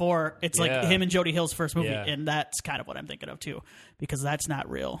was before. It's like Yeah. him and Jody Hill's first movie, Yeah. and that's kind of what I'm thinking of too, because that's not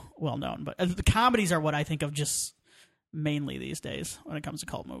real well known. But the comedies are what I think of just mainly these days when it comes to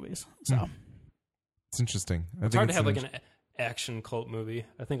cult movies. So It's interesting. It's hard to have like an action cult movie.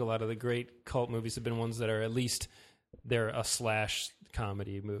 I think a lot of the great cult movies have been ones that are at least they're a slash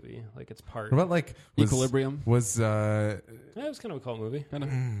comedy movie. Like it's part. What about like Equilibrium? it was was kind of a cult movie.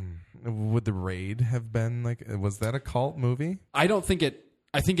 would The Raid have been like? Was that a cult movie? I don't think it.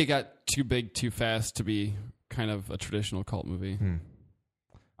 I think it got too big too fast to be kind of a traditional cult movie.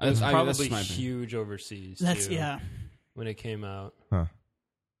 It's that's probably my opinion. huge overseas. That's too, yeah. when it came out. Huh.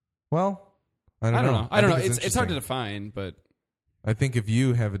 Well, I I don't don't know. know. I don't know. think It's hard to interesting. define, but I think if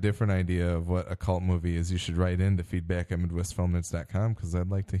you have a different idea of what a cult movie is, you should write in to feedback@midwestfilmnerds.com because I'd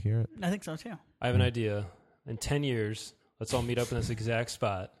like to hear it. I think so too. I have an idea. In 10 years, let's all meet up in this exact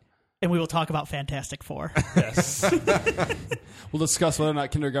spot. And we will talk about Fantastic Four. Yes. we'll discuss whether or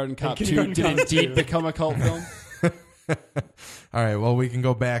not Kindergarten Cop 2 Kindergarten did Cop indeed 2. become a cult film. All right. Well, we can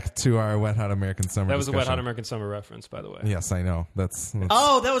go back to our Wet Hot American Summer. That was a Wet Hot discussion. American Summer reference, by the way. Yes, I know. That's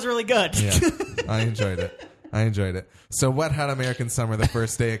Oh, that was really good. yeah. I enjoyed it. So, Wet Hot American Summer: The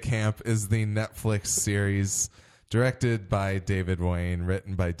First Day of Camp is the Netflix series directed by David Wayne,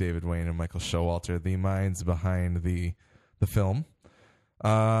 written by David Wayne and Michael Showalter, the minds behind the film.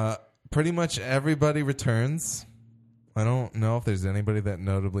 Pretty much everybody returns. I don't know if there's anybody that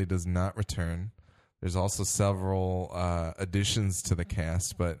notably does not return. There's also several additions to the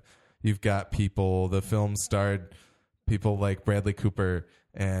cast, but you've got people. The film starred people like Bradley Cooper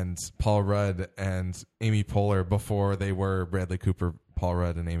and Paul Rudd and Amy Poehler before they were Bradley Cooper, Paul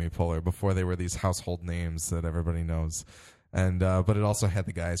Rudd, and Amy Poehler, before they were these household names that everybody knows. And but it also had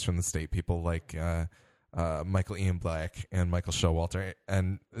the guys from the state, people like Michael Ian Black and Michael Showalter,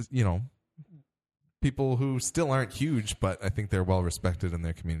 and people who still aren't huge, but I think they're well respected in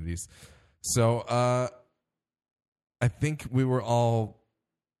their communities. So I think we were all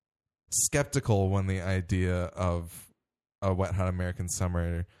skeptical when the idea of a Wet Hot American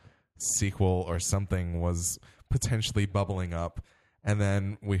Summer sequel or something was potentially bubbling up. And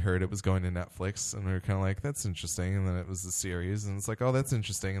then we heard it was going to Netflix, and we were kind of like, that's interesting. And then it was the series, and it's like, oh, that's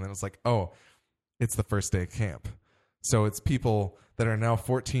interesting. And then it's like, oh, it's the first day of camp. So it's people that are now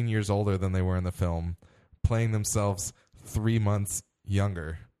 14 years older than they were in the film, playing themselves 3 months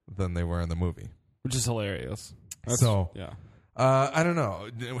younger than they were in the movie. Which is hilarious. Yeah. I don't know.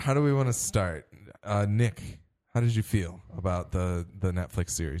 How do we want to start? Nick, how did you feel about the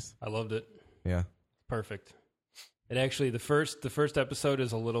Netflix series? I loved it. Yeah. Perfect. It actually, the first episode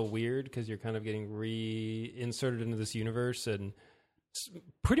is a little weird because you're kind of getting reinserted into this universe, and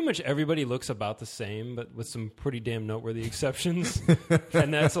pretty much everybody looks about the same, but with some pretty damn noteworthy exceptions.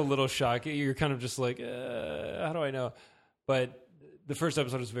 And that's a little shocking. You're kind of just like, how do I know? But the first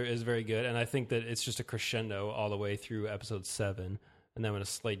episode is very good, and I think that it's just a crescendo all the way through episode 7, and then with a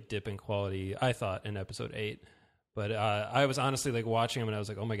slight dip in quality, I thought, in episode 8. But I was honestly like watching them, and I was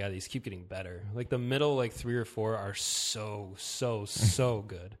like, oh my god, these keep getting better. Like the middle, like 3 or 4 are so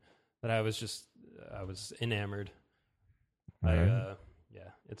good that I was enamored. Right. Yeah,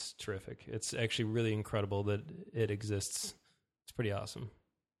 it's terrific. It's actually really incredible that it exists. It's pretty awesome.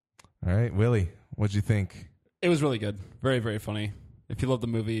 All right, Willie, what'd you think? It was really good. Very, very funny. If you love the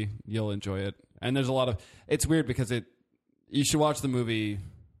movie, you'll enjoy it. And there's a lot of... It's weird because you should watch the movie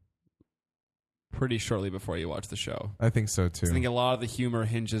pretty shortly before you watch the show. I think so too. I think a lot of the humor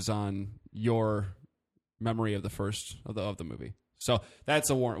hinges on your memory of the first of the movie. So that's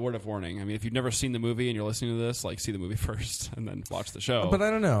a word of warning. I mean, if you've never seen the movie and you're listening to this, like, see the movie first and then watch the show. But I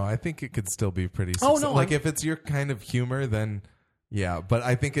don't know. I think it could still be pretty. Oh, no, like if it's your kind of humor, then yeah. But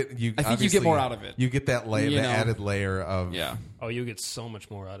I think you get more out of it. You get that added layer of Oh, you get so much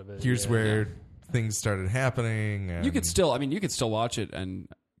more out of it. Here's where things started happening. And you could still watch it and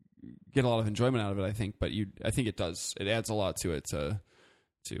get a lot of enjoyment out of it. I think, but I think it does. It adds a lot to it.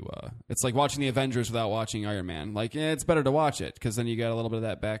 It's like watching the Avengers without watching Iron Man. Like, it's better to watch it because then you get a little bit of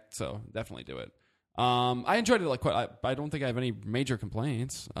that back. So definitely do it. I enjoyed it like quite. I don't think I have any major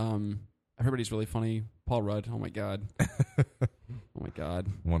complaints. Everybody's really funny. Paul Rudd. Oh my god. Oh my god.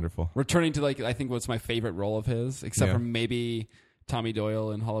 Wonderful. Returning to I think what's my favorite role of his, except for maybe Tommy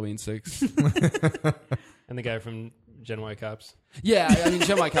Doyle in Halloween 6. And the guy from Gen Y Cops. Yeah, I mean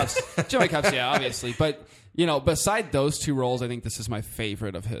Gen Y Cops, yeah, obviously. But beside those two roles, I think this is my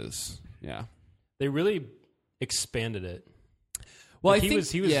favorite of his. Yeah, they really expanded it. Well, like I think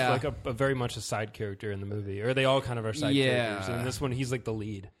he was like a very much a side character in the movie, or they all kind of are side characters. And in this one, he's like the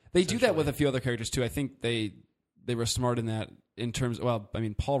lead. They do that with a few other characters too. I think they were smart in that in terms. Well, I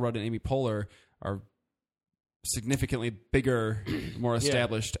mean, Paul Rudd and Amy Poehler are significantly bigger, more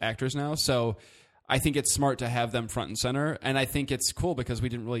established actors now. So I think it's smart to have them front and center, and I think it's cool because we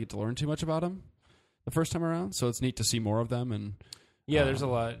didn't really get to learn too much about them the first time around. So it's neat to see more of them. And yeah, there's a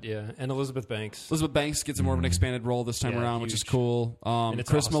lot. Yeah, and Elizabeth Banks. Elizabeth Banks gets more of an expanded role this time around, which is cool. And it's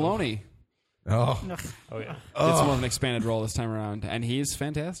Chris awesome. Maloney. Oh, Oh yeah. It's more of an expanded role this time around, and he's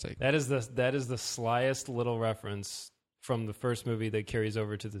fantastic. That is the slyest little reference from the first movie that carries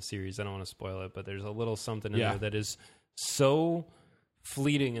over to the series. I don't want to spoil it, but there's a little something in there that is so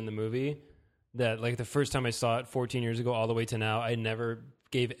fleeting in the movie that, like, the first time I saw it 14 years ago all the way to now, I never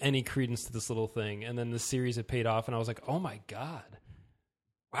gave any credence to this little thing. And then the series had paid off, and I was like, oh my God.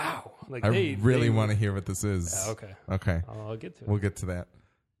 Wow. Like, I really want to hear what this is. Yeah, okay. Okay. I'll get to it. We'll get to that.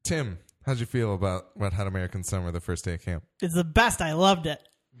 Tim, how'd you feel about Wet Hot American Summer the first day of camp? It's the best. I loved it.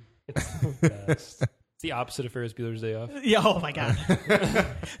 It's the best. It's the opposite of Ferris Bueller's Day Off. Yeah, oh my God.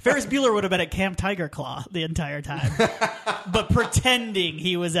 Ferris Bueller would have been at Camp Tiger Claw the entire time, but pretending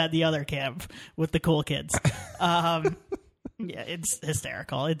he was at the other camp with the cool kids. Yeah, it's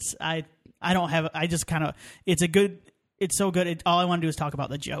hysterical. I just kind of, it's so good. All I want to do is talk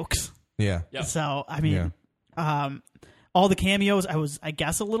about the jokes. Yeah. Yep. So, I mean, all the cameos, I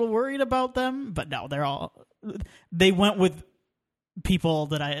guess a little worried about them, but no, they went with people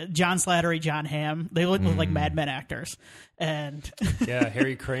that John Slattery, John Hamm, they look like Mad Men actors. And Yeah,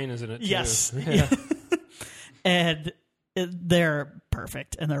 Harry Crane is in it too. yes. Yeah. And they're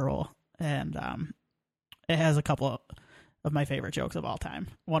perfect in their role. And it has a couple of my favorite jokes of all time.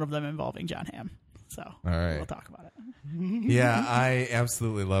 One of them involving John Hamm. So right. we'll talk about it. Yeah, I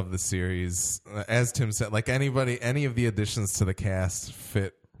absolutely love the series. As Tim said, like any of the additions to the cast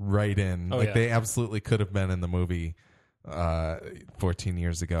fit right in. Oh, like yeah. they absolutely could have been in the movie 14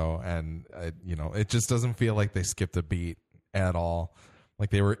 years ago, and it just doesn't feel like they skipped a beat at all. Like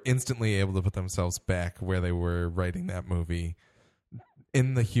they were instantly able to put themselves back where they were writing that movie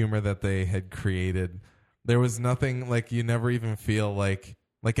in the humor that they had created. There was nothing, like, you never even feel like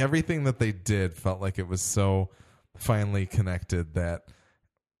everything that they did felt like it was so finely connected that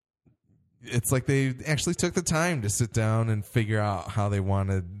it's like they actually took the time to sit down and figure out how they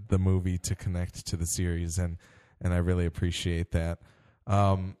wanted the movie to connect to the series, and I really appreciate that.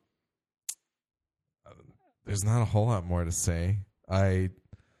 There's not a whole lot more to say.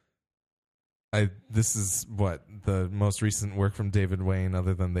 This is what the most recent work from David Wayne,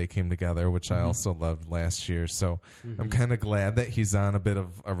 other than They Came Together, which I also loved last year. So I'm kind of glad that he's on a bit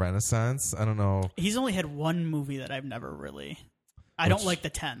of a renaissance. I don't know. He's only had one movie that I've never really. I don't like the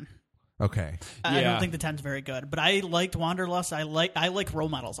 10. Okay. I Yeah. don't think the 10's very good, but I liked Wanderlust. I like Role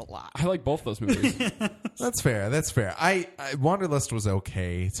Models a lot. I like both those movies. That's fair. I Wanderlust was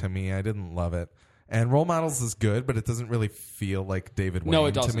okay to me. I didn't love it. And Role Models is good, but it doesn't really feel like David Wayne No,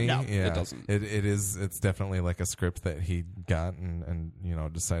 it doesn't. to me. No, yeah, it doesn't. It's definitely like a script that he got and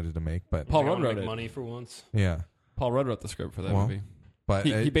decided to make. But Paul They Rudd wanna wrote make it. money for once. yeah. Paul Rudd wrote the script for that Well, movie. But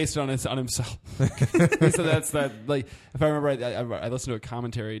He based it on himself. He said that's that. Like, if I remember right, I listened to a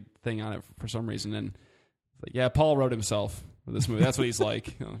commentary thing on it for some reason, and it's like, yeah, Paul wrote himself for this movie. That's what he's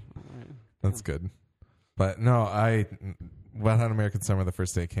like. All right. that's good. But no, Wet Hot American Summer, the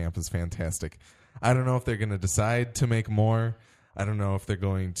first day of camp, is fantastic. I don't know if they're going to decide to make more. I don't know if they're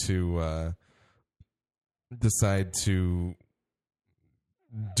going to decide to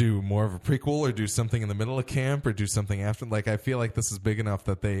do more of a prequel or do something in the middle of camp or do something after. Like, I feel like this is big enough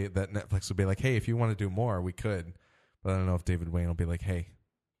that Netflix would be like, hey, if you want to do more, we could. But I don't know if David Wayne will be like, hey,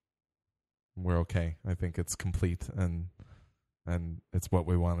 we're okay. I think it's complete and it's what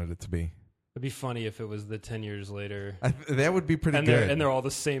we wanted it to be. It'd be funny if it was the 10 years later. That would be pretty And good. they're all the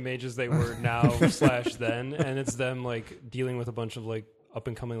same age as they were now / then, and it's them like dealing with a bunch of like up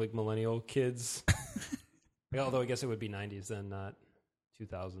and coming like millennial kids. Although I guess it would be 90s then, not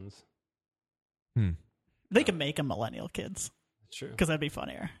 2000s. They can make them millennial kids It's true. because that'd be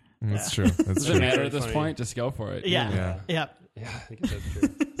funnier. That's Yeah. true. That's Does it true. matter at this Funny. point? Just go for it. Yeah. Yeah. Yeah, I guess that's true.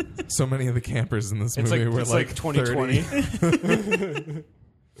 So many of the campers in this It's movie like, were it's like like 2020. 30.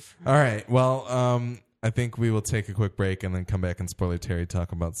 All right. Well, I think we will take a quick break and then come back and Spoiler Terry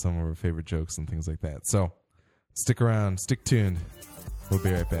talk about some of our favorite jokes and things like that. So stick around, stick tuned. We'll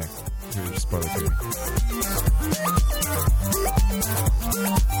be right back. Here's Spoiler Terry.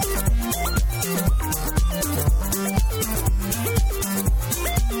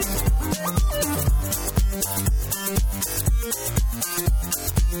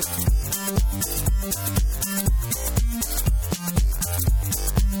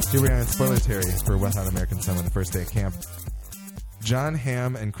 Here we are in Spoiler Terry for Wet Hot American Summer, the first day of camp. John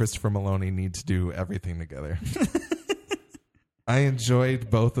Hamm and Christopher Maloney need to do everything together. I enjoyed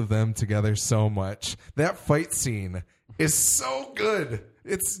both of them together so much. That fight scene is so good.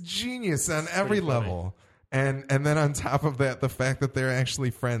 It's genius on every pretty funny. level. And then on top of that, the fact that they're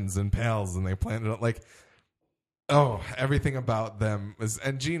actually friends and pals and they planned it out, like, oh, everything about them was,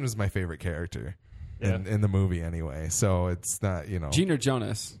 and Gene was my favorite character in the movie anyway. So it's not, Gene or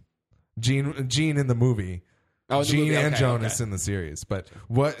Jonas? Gene in the movie. Oh, in the Gene movie, and okay, Jonas okay. in the series. But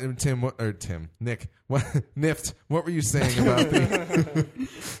what Nick, what Nift, what were you saying about the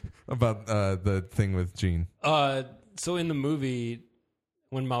about the thing with Gene? So in the movie,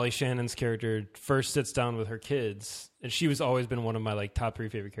 when Molly Shannon's character first sits down with her kids, and she was always been one of my like top 3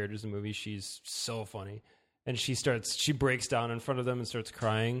 favorite characters in the movie. She's so funny. And she breaks down in front of them and starts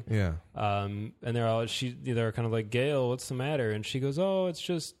crying. Yeah. And they're kind of like, Gail, what's the matter? And she goes, oh, it's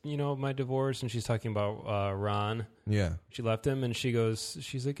just, my divorce. And she's talking about Ron. Yeah. She left him, and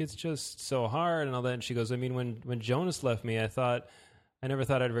she's like, it's just so hard and all that. And she goes, I mean, when Jonas left me, I never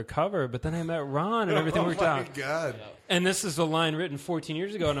thought I'd recover, but then I met Ron and everything worked out. Oh my God. And this is a line written 14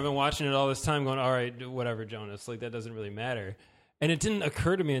 years ago, and I've been watching it all this time going, all right, whatever, Jonas, like that doesn't really matter. And it didn't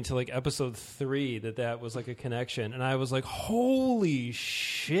occur to me until like episode 3 that was like a connection. And I was like, holy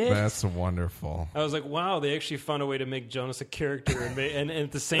shit. That's wonderful. I was like, wow, they actually found a way to make Jonas a character and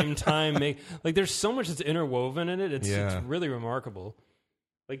at the same time make, like, there's so much that's interwoven in it. It's really remarkable.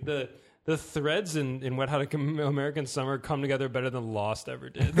 Like the threads in Wet Hot American Summer come together better than Lost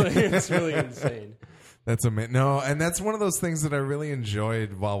ever did. Like, it's really insane. That's amazing. No, and that's one of those things that I really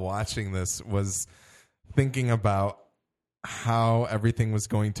enjoyed while watching this was thinking about how everything was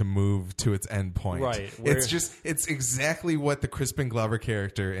going to move to its end point. Right. It's exactly what the Crispin Glover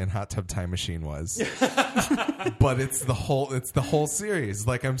character in Hot Tub Time Machine was. But it's the whole series.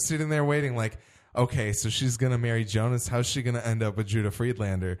 Like, I'm sitting there waiting like, okay, so she's going to marry Jonas. How's she going to end up with Judah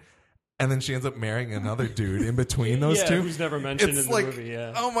Friedlander? And then she ends up marrying another dude in between those two. Who's never mentioned It's in like, the movie.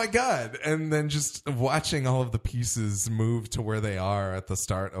 Yeah. oh my God. And then just watching all of the pieces move to where they are at the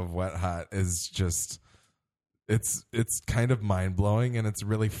start of Wet Hot is just... It's kind of mind-blowing, and it's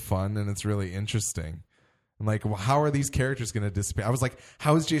really fun, and it's really interesting. And like, well, how are these characters going to disappear? I was like,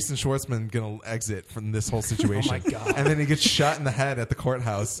 how is Jason Schwartzman going to exit from this whole situation? Oh my God. And then he gets shot in the head at the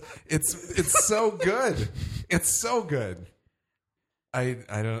courthouse. It's so good. It's so good. I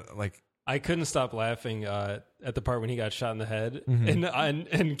don't like... I couldn't stop laughing at the part when he got shot in the head, Mm-hmm.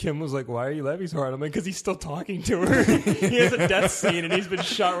 and Kim was like, "Why are you laughing so hard?" I'm like, "Because he's still talking to her. He has a death scene, and he's been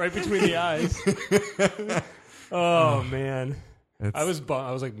shot right between the eyes." Oh man, I was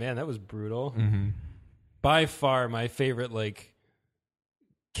like, "Man, that was brutal." Mm-hmm. By far, my favorite like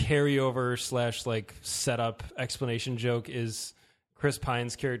carryover / like setup explanation joke is Chris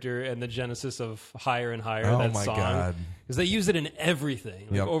Pine's character and the genesis of Higher and Higher. Oh that my song. God. Because they use it in everything.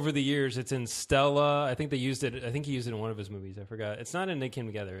 Like, Yep. over the years, it's in Stella. I think he used it in one of his movies. I forgot. It's not in They Came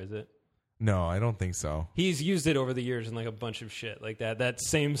Together, is it? No, I don't think so. He's used it over the years in like a bunch of shit like that. That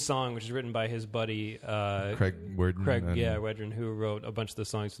same song, which is written by his buddy Craig Werden. Wedren, who wrote a bunch of the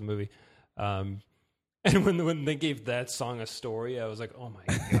songs for the movie. And when they gave that song a story, I was like, oh my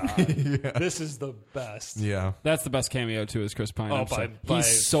God, this is the best. Yeah. That's the best cameo too. Is Chris Pine? Oh,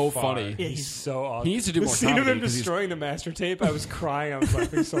 He's so far. funny. Yeah, He's so awesome. He needs to do the more scene of comedy him 'cause he's- destroying the master tape, I was crying. I was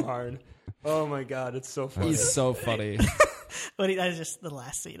laughing so hard. Oh my God, it's so funny. He's so funny. That is just the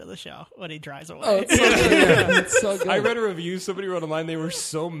last scene of the show when he drives away. Oh, it's so good. Yeah, it's so good. I read a review. Somebody wrote a line. They were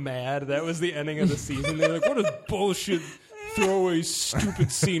so mad. That was the ending of the season. They're like, "What a bullshit, throwaway,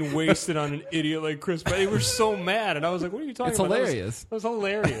 stupid scene wasted on an idiot like Chris." But they were so mad, and I was like, "What are you talking It's about?" hilarious. That was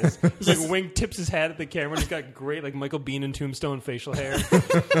hilarious. It's like Wink tips his hat at the camera. And he's got great like Michael Biehn and Tombstone facial hair.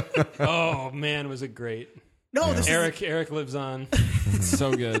 Oh man, was it great? No, this is Eric lives on. It's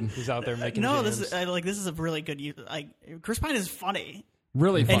so good. He's out there making. no. jams. This is this is a really good use. Like, Chris Pine is funny,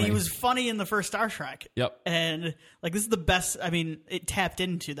 Really funny. and he was funny in the first Star Trek. Yep. And like, this is the best. I mean, it tapped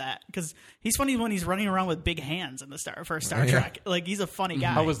into that because he's funny when he's running around with big hands in the first Star Trek. Like, he's a funny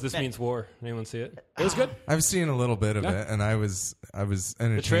guy. How was This Means War? Anyone see it? It was good. I've seen a little bit of it, and I was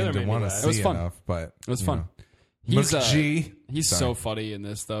entertained trailer to made me want to laugh. see It was fun. enough, but It was you fun. know. He's McG. He's Sorry. so funny in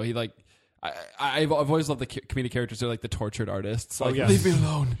this, though. He like. I've always loved the comedic characters. They're like the tortured artists. Like, yes. leave me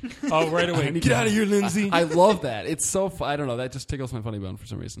alone. Oh, right away. Get out of here, Lindsay. I love that. It's so. I don't know. That just tickles my funny bone for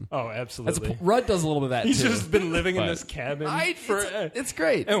some reason. Oh, That's absolutely. Rudd does a little bit of that He's too. just been living in But- this cabin It's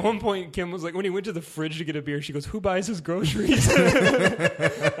great. At one point, Kim was like, when he went to the fridge to get a beer, she goes, "Who buys his groceries?"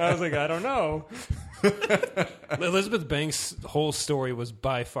 I was like, I don't know. Elizabeth Banks' whole story was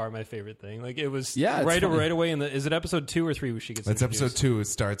by far my favorite thing. Like, it was Yeah, it's right funny. away in the. Is it episode 2 or 3 where she gets? That's introduced? episode 2. It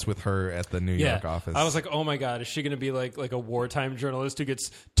starts with her at the New York office. I was like, oh my God, is she going to be like a wartime journalist who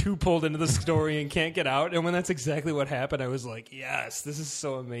gets too pulled into the story and can't get out? And when that's exactly what happened, I was like, yes, this is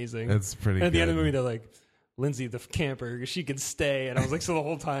so amazing. It's pretty And at the end of good. the movie, they're like, Lindsay, the camper, she can stay. And I was like, so the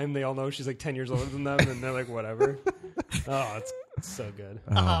whole time they all know she's like 10 years older than them, and they're like, whatever. Oh, it's so good.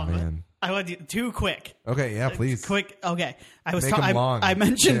 oh, man. I want to do too quick. Okay, yeah, please. Quick. Okay. I was. Make 'em long, I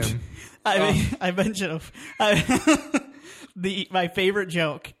mentioned. Tim. I mentioned my favorite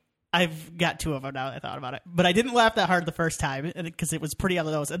joke I've got two of them now that I thought about it. But I didn't laugh that hard the first time because it was pretty on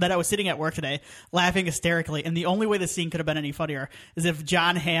the nose. And then I was sitting at work today laughing hysterically. And the only way the scene could have been any funnier is if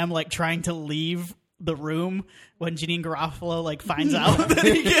John Hamm, like, trying to leave the room when Janine Garofalo, like, finds out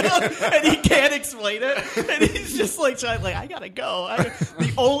that he can't explain it. And he's just like, trying, like, I gotta go.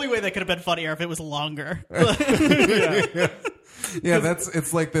 The only way that could have been funnier if it was longer. Yeah,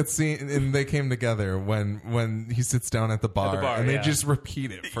 it's like that scene in They Came Together when he sits down at the bar, and they just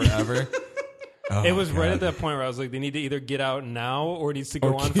repeat it forever. Oh, it was God. right at that point where I was like, they need to either get out now or it needs to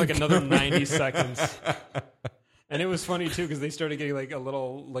go on for like another 90 seconds. And it was funny too because they started getting like a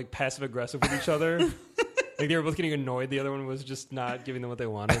little like passive aggressive with each other. Like they were both getting annoyed. The other one was just not giving them what they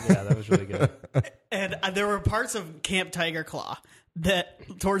wanted. Yeah, that was really good. And there were parts of Camp Tiger Claw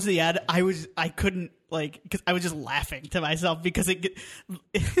that towards the end I couldn't, like, because I was just laughing to myself because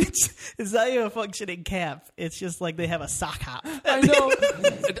it's not even a functioning camp. It's just like they have a sock hop. I know.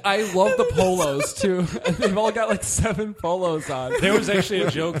 I love the polos too. They've all got like 7 polos on. There was actually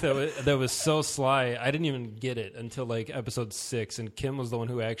a joke that was so sly. I didn't even get it until like episode 6, and Kim was the one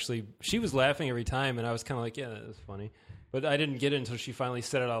who actually, she was laughing every time, and I was kind of like, yeah, that was funny. But I didn't get it until she finally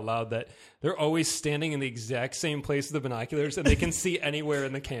said it out loud that they're always standing in the exact same place with the binoculars and they can see anywhere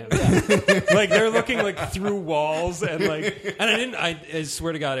in the camp. Like they're looking like through walls and like, and I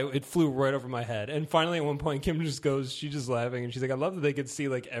swear to God, it flew right over my head. And finally at one point, Kim just goes, she's just laughing and she's like, I love that they could see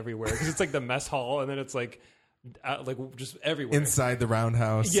like everywhere because it's like the mess hall and then it's like just everywhere. Inside the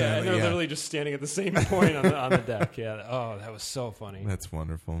roundhouse. Yeah, and they're literally just standing at the same point on the deck. Yeah. Oh, that was so funny. That's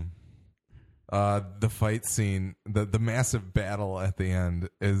wonderful. The fight scene, the massive battle at the end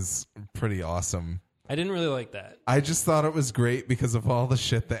is pretty awesome. I didn't really like that. I just thought it was great because of all the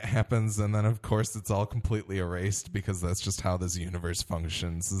shit that happens, and then of course it's all completely erased because that's just how this universe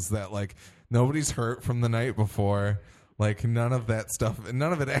functions. Is that like nobody's hurt from the night before? Like none of that stuff,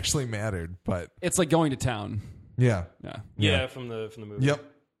 none of it actually mattered. But It's like going to town. yeah, Yeah, from the movie. yep,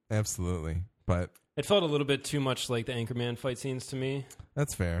 absolutely. But It felt a little bit too much like the Anchorman fight scenes to me.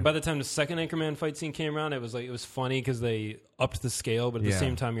 that's fair. By the time the second Anchorman fight scene came around, it was funny because they upped the scale, but at the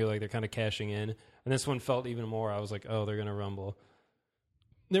same time, you're like they're kind of cashing in. And this one felt even more. I was like, oh, they're gonna rumble.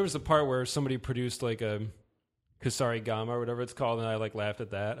 There was a part where somebody produced like a Kusari Gama or whatever it's called, and I like laughed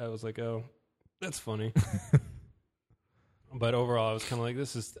at that. I was like, oh, that's funny. But overall, I was kind of like,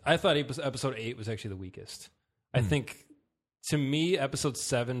 this is. I thought episode 8 was actually the weakest. I think. To me, episode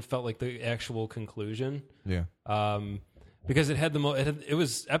 7 felt like the actual conclusion. Yeah. Because it had it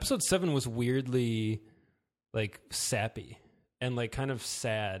was episode 7 was weirdly like sappy and like kind of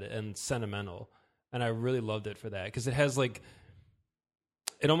sad and sentimental, and I really loved it for that because it has like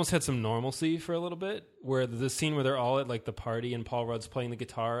it almost had some normalcy for a little bit. Where the scene where they're all at like the party and Paul Rudd's playing the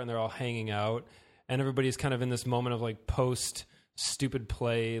guitar and they're all hanging out and everybody's kind of in this moment of like post stupid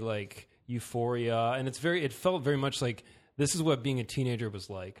play like euphoria, and it felt very much like. This is what being a teenager was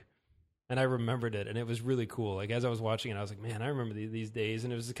like. And I remembered it, and it was really cool. Like, as I was watching it, I was like, man, I remember these days.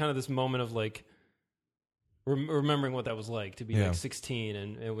 And it was kind of this moment of, like, remembering what that was like to be, like, 16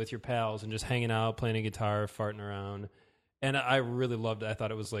 and with your pals and just hanging out, playing a guitar, farting around. And I really loved it. I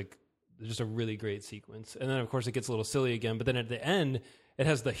thought it was, like, just a really great sequence. And then, of course, it gets a little silly again. But then at the end, it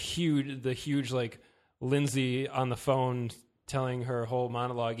has the huge, like, Lindsay on the phone telling her whole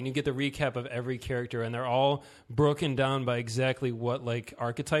monologue, and you get the recap of every character, and they're all broken down by exactly what like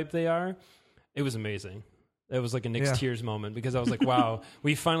archetype they are. It was amazing. It was like a Nick's tears moment because I was like, wow,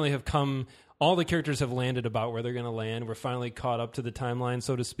 we finally have come. All the characters have landed about where they're going to land. We're finally caught up to the timeline,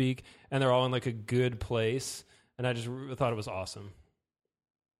 so to speak, and they're all in like a good place. And I just thought it was awesome.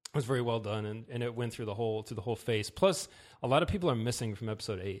 It was very well done, and it went through the whole face. Plus, a lot of people are missing from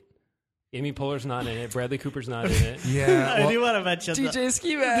episode 8. Amy Poehler's not in it. Bradley Cooper's not in it. Yeah, I do want to mention DJ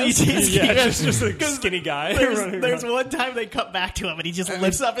Ski Mask. DJ Ski Yeah, Mask. just a skinny guy. There's one time they cut back to him and he just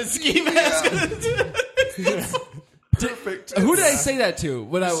lifts up his ski mask. perfect. Who did I say that to?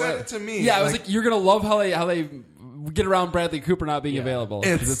 When I said it to me. Yeah, I was like, you're gonna love how they get around Bradley Cooper not being available.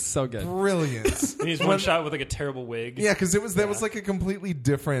 It's so good. Brilliant. And he's one shot with like a terrible wig. Yeah, because that was like a completely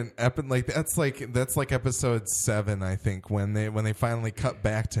different like that's like episode 7, I think, when they finally cut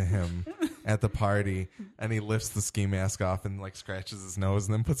back to him at the party and he lifts the ski mask off and like scratches his nose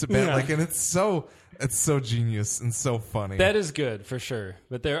and then puts it back. Yeah. Like, and it's so genius and so funny. That is good for sure.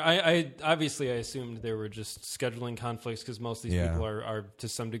 But I obviously I assumed there were just scheduling conflicts because most of these people are to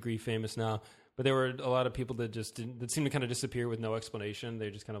some degree famous now. But there were a lot of people that that seemed to kind of disappear with no explanation.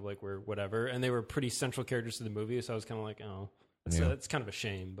 They just kind of like were whatever, and they were pretty central characters to the movie. So I was kind of like, oh, it's kind of a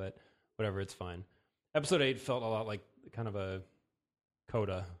shame, but whatever, it's fine. Episode 8 felt a lot like kind of a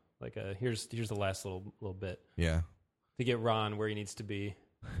coda, like a here's the last little bit Yeah. to get Ron where he needs to be.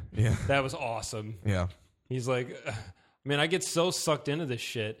 Yeah. That was awesome. Yeah. He's like, man, I get so sucked into this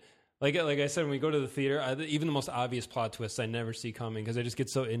shit. Like I said, when we go to the theater, even the most obvious plot twists I never see coming because I just get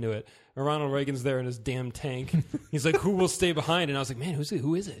so into it. And Ronald Reagan's there in his damn tank. He's like, who will stay behind? And I was like, man, who is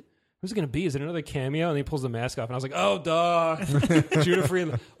it? Who's it going to be? Is it another cameo? And he pulls the mask off. And I was like, oh, duh. Judah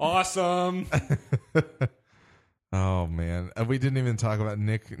Freeland. Awesome. Oh, man. We didn't even talk about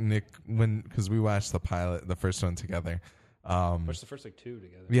Nick, because we watched the first one together. Watched the first 2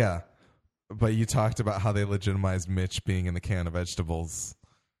 together. Yeah. But you talked about how they legitimized Mitch being in the can of vegetables.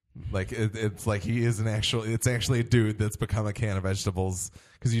 Like it's like it's actually a dude that's become a can of vegetables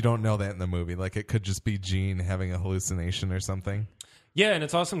because you don't know that in the movie. Like it could just be Gene having a hallucination or something. Yeah, and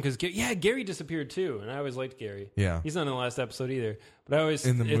it's awesome because Gary disappeared too, and I always liked Gary. Yeah, he's not in the last episode either. But it's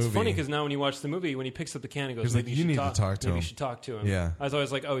movie, funny because now when you watch the movie, when he picks up the can and goes, maybe you need to talk to him. Maybe you should talk to him. Yeah, I was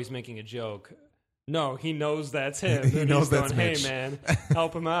always like, oh, he's making a joke. No, he knows that's him. He knows that's going, Mitch. Hey man,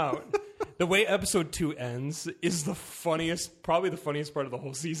 help him out. The way episode 2 ends is probably the funniest part of the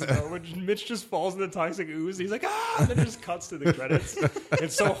whole season, though, when Mitch just falls in the toxic ooze. He's like, and then it just cuts to the credits.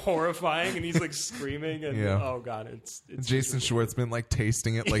 It's so horrifying, and he's like screaming, and oh god, it's Jason Schwartzman like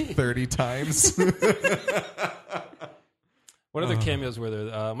tasting it like 30 times. What other cameos were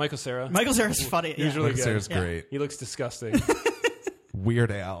there? Michael Cera. Michael Cera's funny. He's really good. Cera's great. He looks disgusting.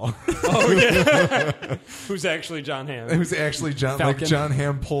 Weird Al. Oh yeah, who's actually John Hamm? It was actually John. Falcon. Like John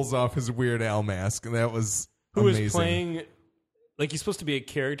Hamm pulls off his Weird Al mask, and that was who amazing. was playing. Like he's supposed to be a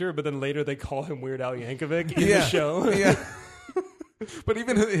character, but then later they call him Weird Al Yankovic in Yeah. the show. Yeah. But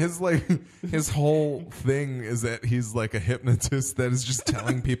even his whole thing is that he's like a hypnotist that is just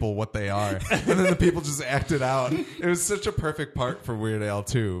telling people what they are, and then the people just act it out. It was such a perfect part for Weird Al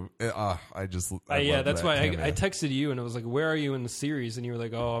too. I Yeah, loved that's that why cameo. I texted you and I was like, "Where are you in the series?" And you were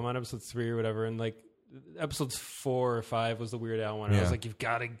like, "Oh, I'm on episode 3 or whatever." And like episodes 4 or 5 was the Weird Al one. And I was Yeah. like, "You've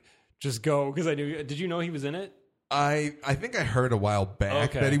got to just go," because I knew. Did you know he was in it? I think I heard a while back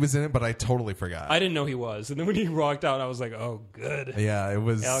Okay. that he was in it, but I totally forgot. I didn't know he was. And then when he walked out, I was like, "Oh, good. Yeah, it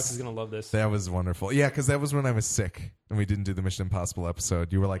was. Alex is gonna love this." That was wonderful. Yeah, because that was when I was sick and we didn't do the Mission Impossible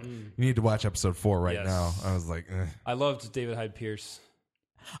episode. You were like, you need to watch episode 4 right Yes. now. I was like, I loved David Hyde Pierce.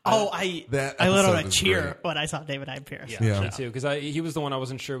 I That lit on episode a is cheer great. when I saw David Hyde Pierce. Yeah. Me too. Because he was the one I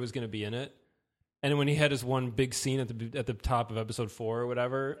wasn't sure was going to be in it. And when he had his one big scene at the top of episode 4 or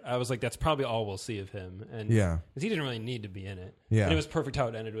whatever, I was like, that's probably all we'll see of him. And Yeah. because he didn't really need to be in it. Yeah. And it was perfect how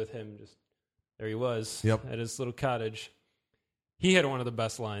it ended with him. Just there he was. Yep. At his little cottage. He had one of the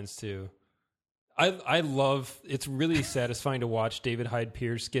best lines too. I love. It's really satisfying to watch David Hyde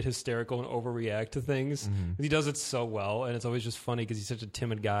Pierce get hysterical and overreact to things. He does it so well, and it's always just funny because he's such a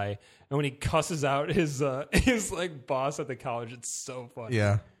timid guy. And when he cusses out his like boss at the college, it's so funny.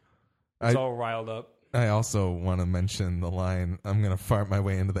 yeah. It's all riled up. I also want to mention the line, I'm going to fart my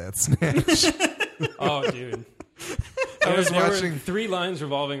way into that snatch. Oh, dude. I was There were watching. 3 lines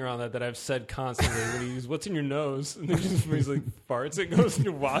revolving around that I've said constantly. When he's, "What's in your nose?" And then he's like, farts. It goes and he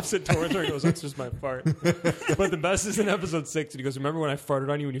wafts it towards her and goes, "That's just my fart." But the best is in episode 6. And he goes, "Remember when I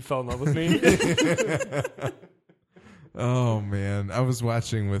farted on you when you fell in love with me?" Oh, man. I was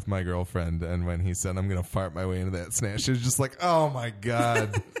watching with my girlfriend, and when he said, I'm going to fart my way into that snatch, she was just like, oh, my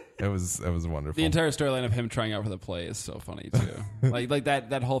God. That was wonderful. The entire storyline of him trying out for the play is so funny too. like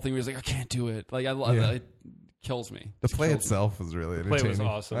that whole thing where he's like, I can't do it. Like I love Yeah. it. It kills me. The Just play kills me. itself was really play was entertaining.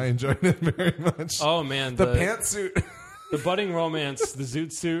 awesome. I enjoyed it very much. Oh, man. the pantsuit. The budding romance, the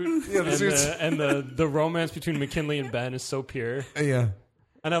zoot suit, Yeah, the and, zoot suit. and the romance between McKinley and Ben is so pure. Yeah.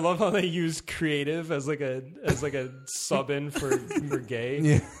 And I love how they use creative as like a sub in for gay.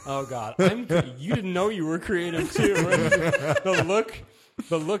 Yeah. Oh God, you didn't know you were creative too.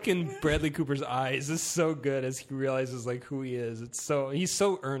 The look in Bradley Cooper's eyes is so good as he realizes like who he is. He's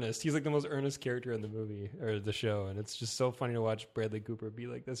so earnest. He's like the most earnest character in the movie or the show, and it's just so funny to watch Bradley Cooper be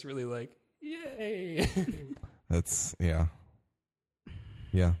like this. Really like, yay. That's, yeah.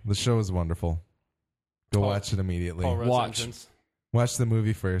 Yeah. The show is wonderful. Go Paul- watch it immediately. Paul Rudd's Watch. entrance. Watch the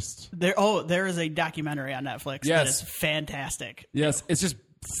movie first. There is a documentary on Netflix that Yes. is fantastic Yes, it's just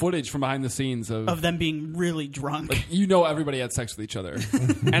footage from behind the scenes of them being really drunk. you know everybody had sex with each other,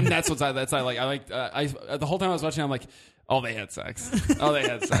 and that's what's I like the whole time I was watching I'm like, oh, they had sex. Oh, they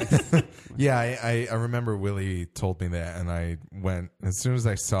had sex. Yeah, I remember Willie told me that, and I went, as soon as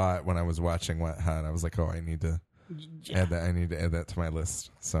I saw it when I was watching Wet Hot, I was like, oh, I need to add that. I need to add that to my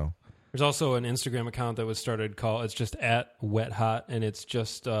list. So There's also an Instagram account that was started called, it's just at Wet Hot, and it's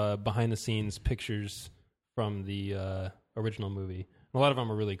just behind the scenes pictures from the original movie. A lot of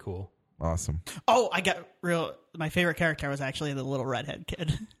them are really cool. awesome. Oh, my favorite character was actually the little redhead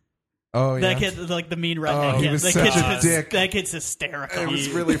kid. Oh yeah, That kid, like the mean redneck Oh, he kid. was That such kid's a just- dick. That kid's hysterical. it was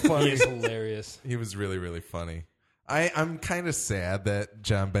really funny. He is hilarious. He was really, really funny. I'm kind of sad that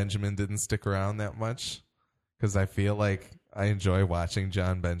John Benjamin didn't stick around that much because I feel like I enjoy watching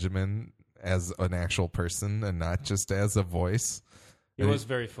John Benjamin as an actual person and not just as a voice. He was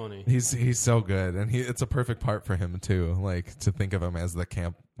very funny. He's so good, and it's a perfect part for him too. Like to think of him as the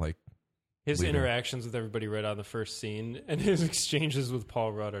camp, like His leader. interactions with everybody right on the first scene and his exchanges with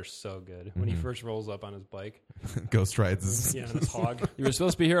Paul Rudd are so good. When he first rolls up on his bike, Ghost rides. His, yeah, on his hog. You were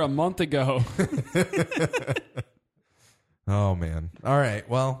supposed to be here a month ago. Oh man! All right,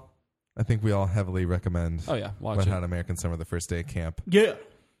 well, I think we all heavily recommend. Oh yeah, watch Wet it. Hot American Summer, the first day of camp. Yeah.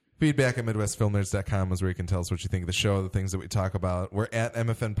 Feedback at MidwestFilmNerds.com is where you can tell us what you think of the show, the things that we talk about. We're at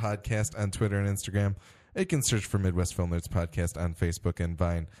MFN Podcast on Twitter and Instagram. You can search for Midwest Film Nerds Podcast on Facebook and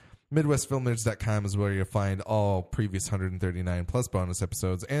Vine. MidwestFilmNerds.com is where you'll find all previous 139 plus bonus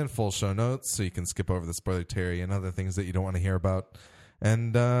episodes and full show notes, so you can skip over the spoiler Terry and other things that you don't want to hear about.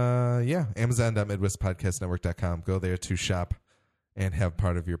 And yeah, Amazon.MidwestPodcastNetwork.com. Go there to shop and have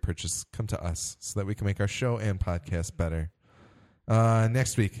part of your purchase come to us so that we can make our show and podcast better.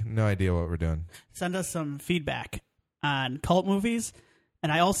 Next week, no idea what we're doing. Send us some feedback on cult movies.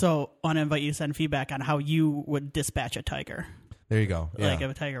 And I also want to invite you to send feedback on how you would dispatch a tiger. There you go. Yeah. Like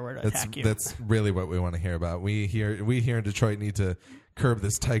if a tiger were to attack you. That's really what we want to hear about. We here in Detroit need to curb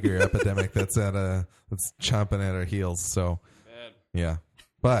this tiger epidemic that's chomping at our heels. So yeah,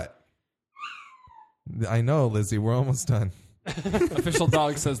 but I know, Lizzie, we're almost done. Official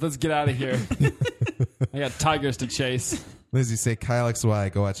dog says, "Let's get out of here. I got tigers to chase." Lizzie, say Kyle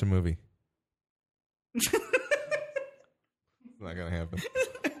XY, go watch a movie. It's not gonna happen.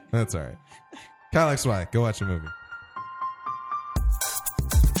 That's all right. Kyle XY, go watch a movie.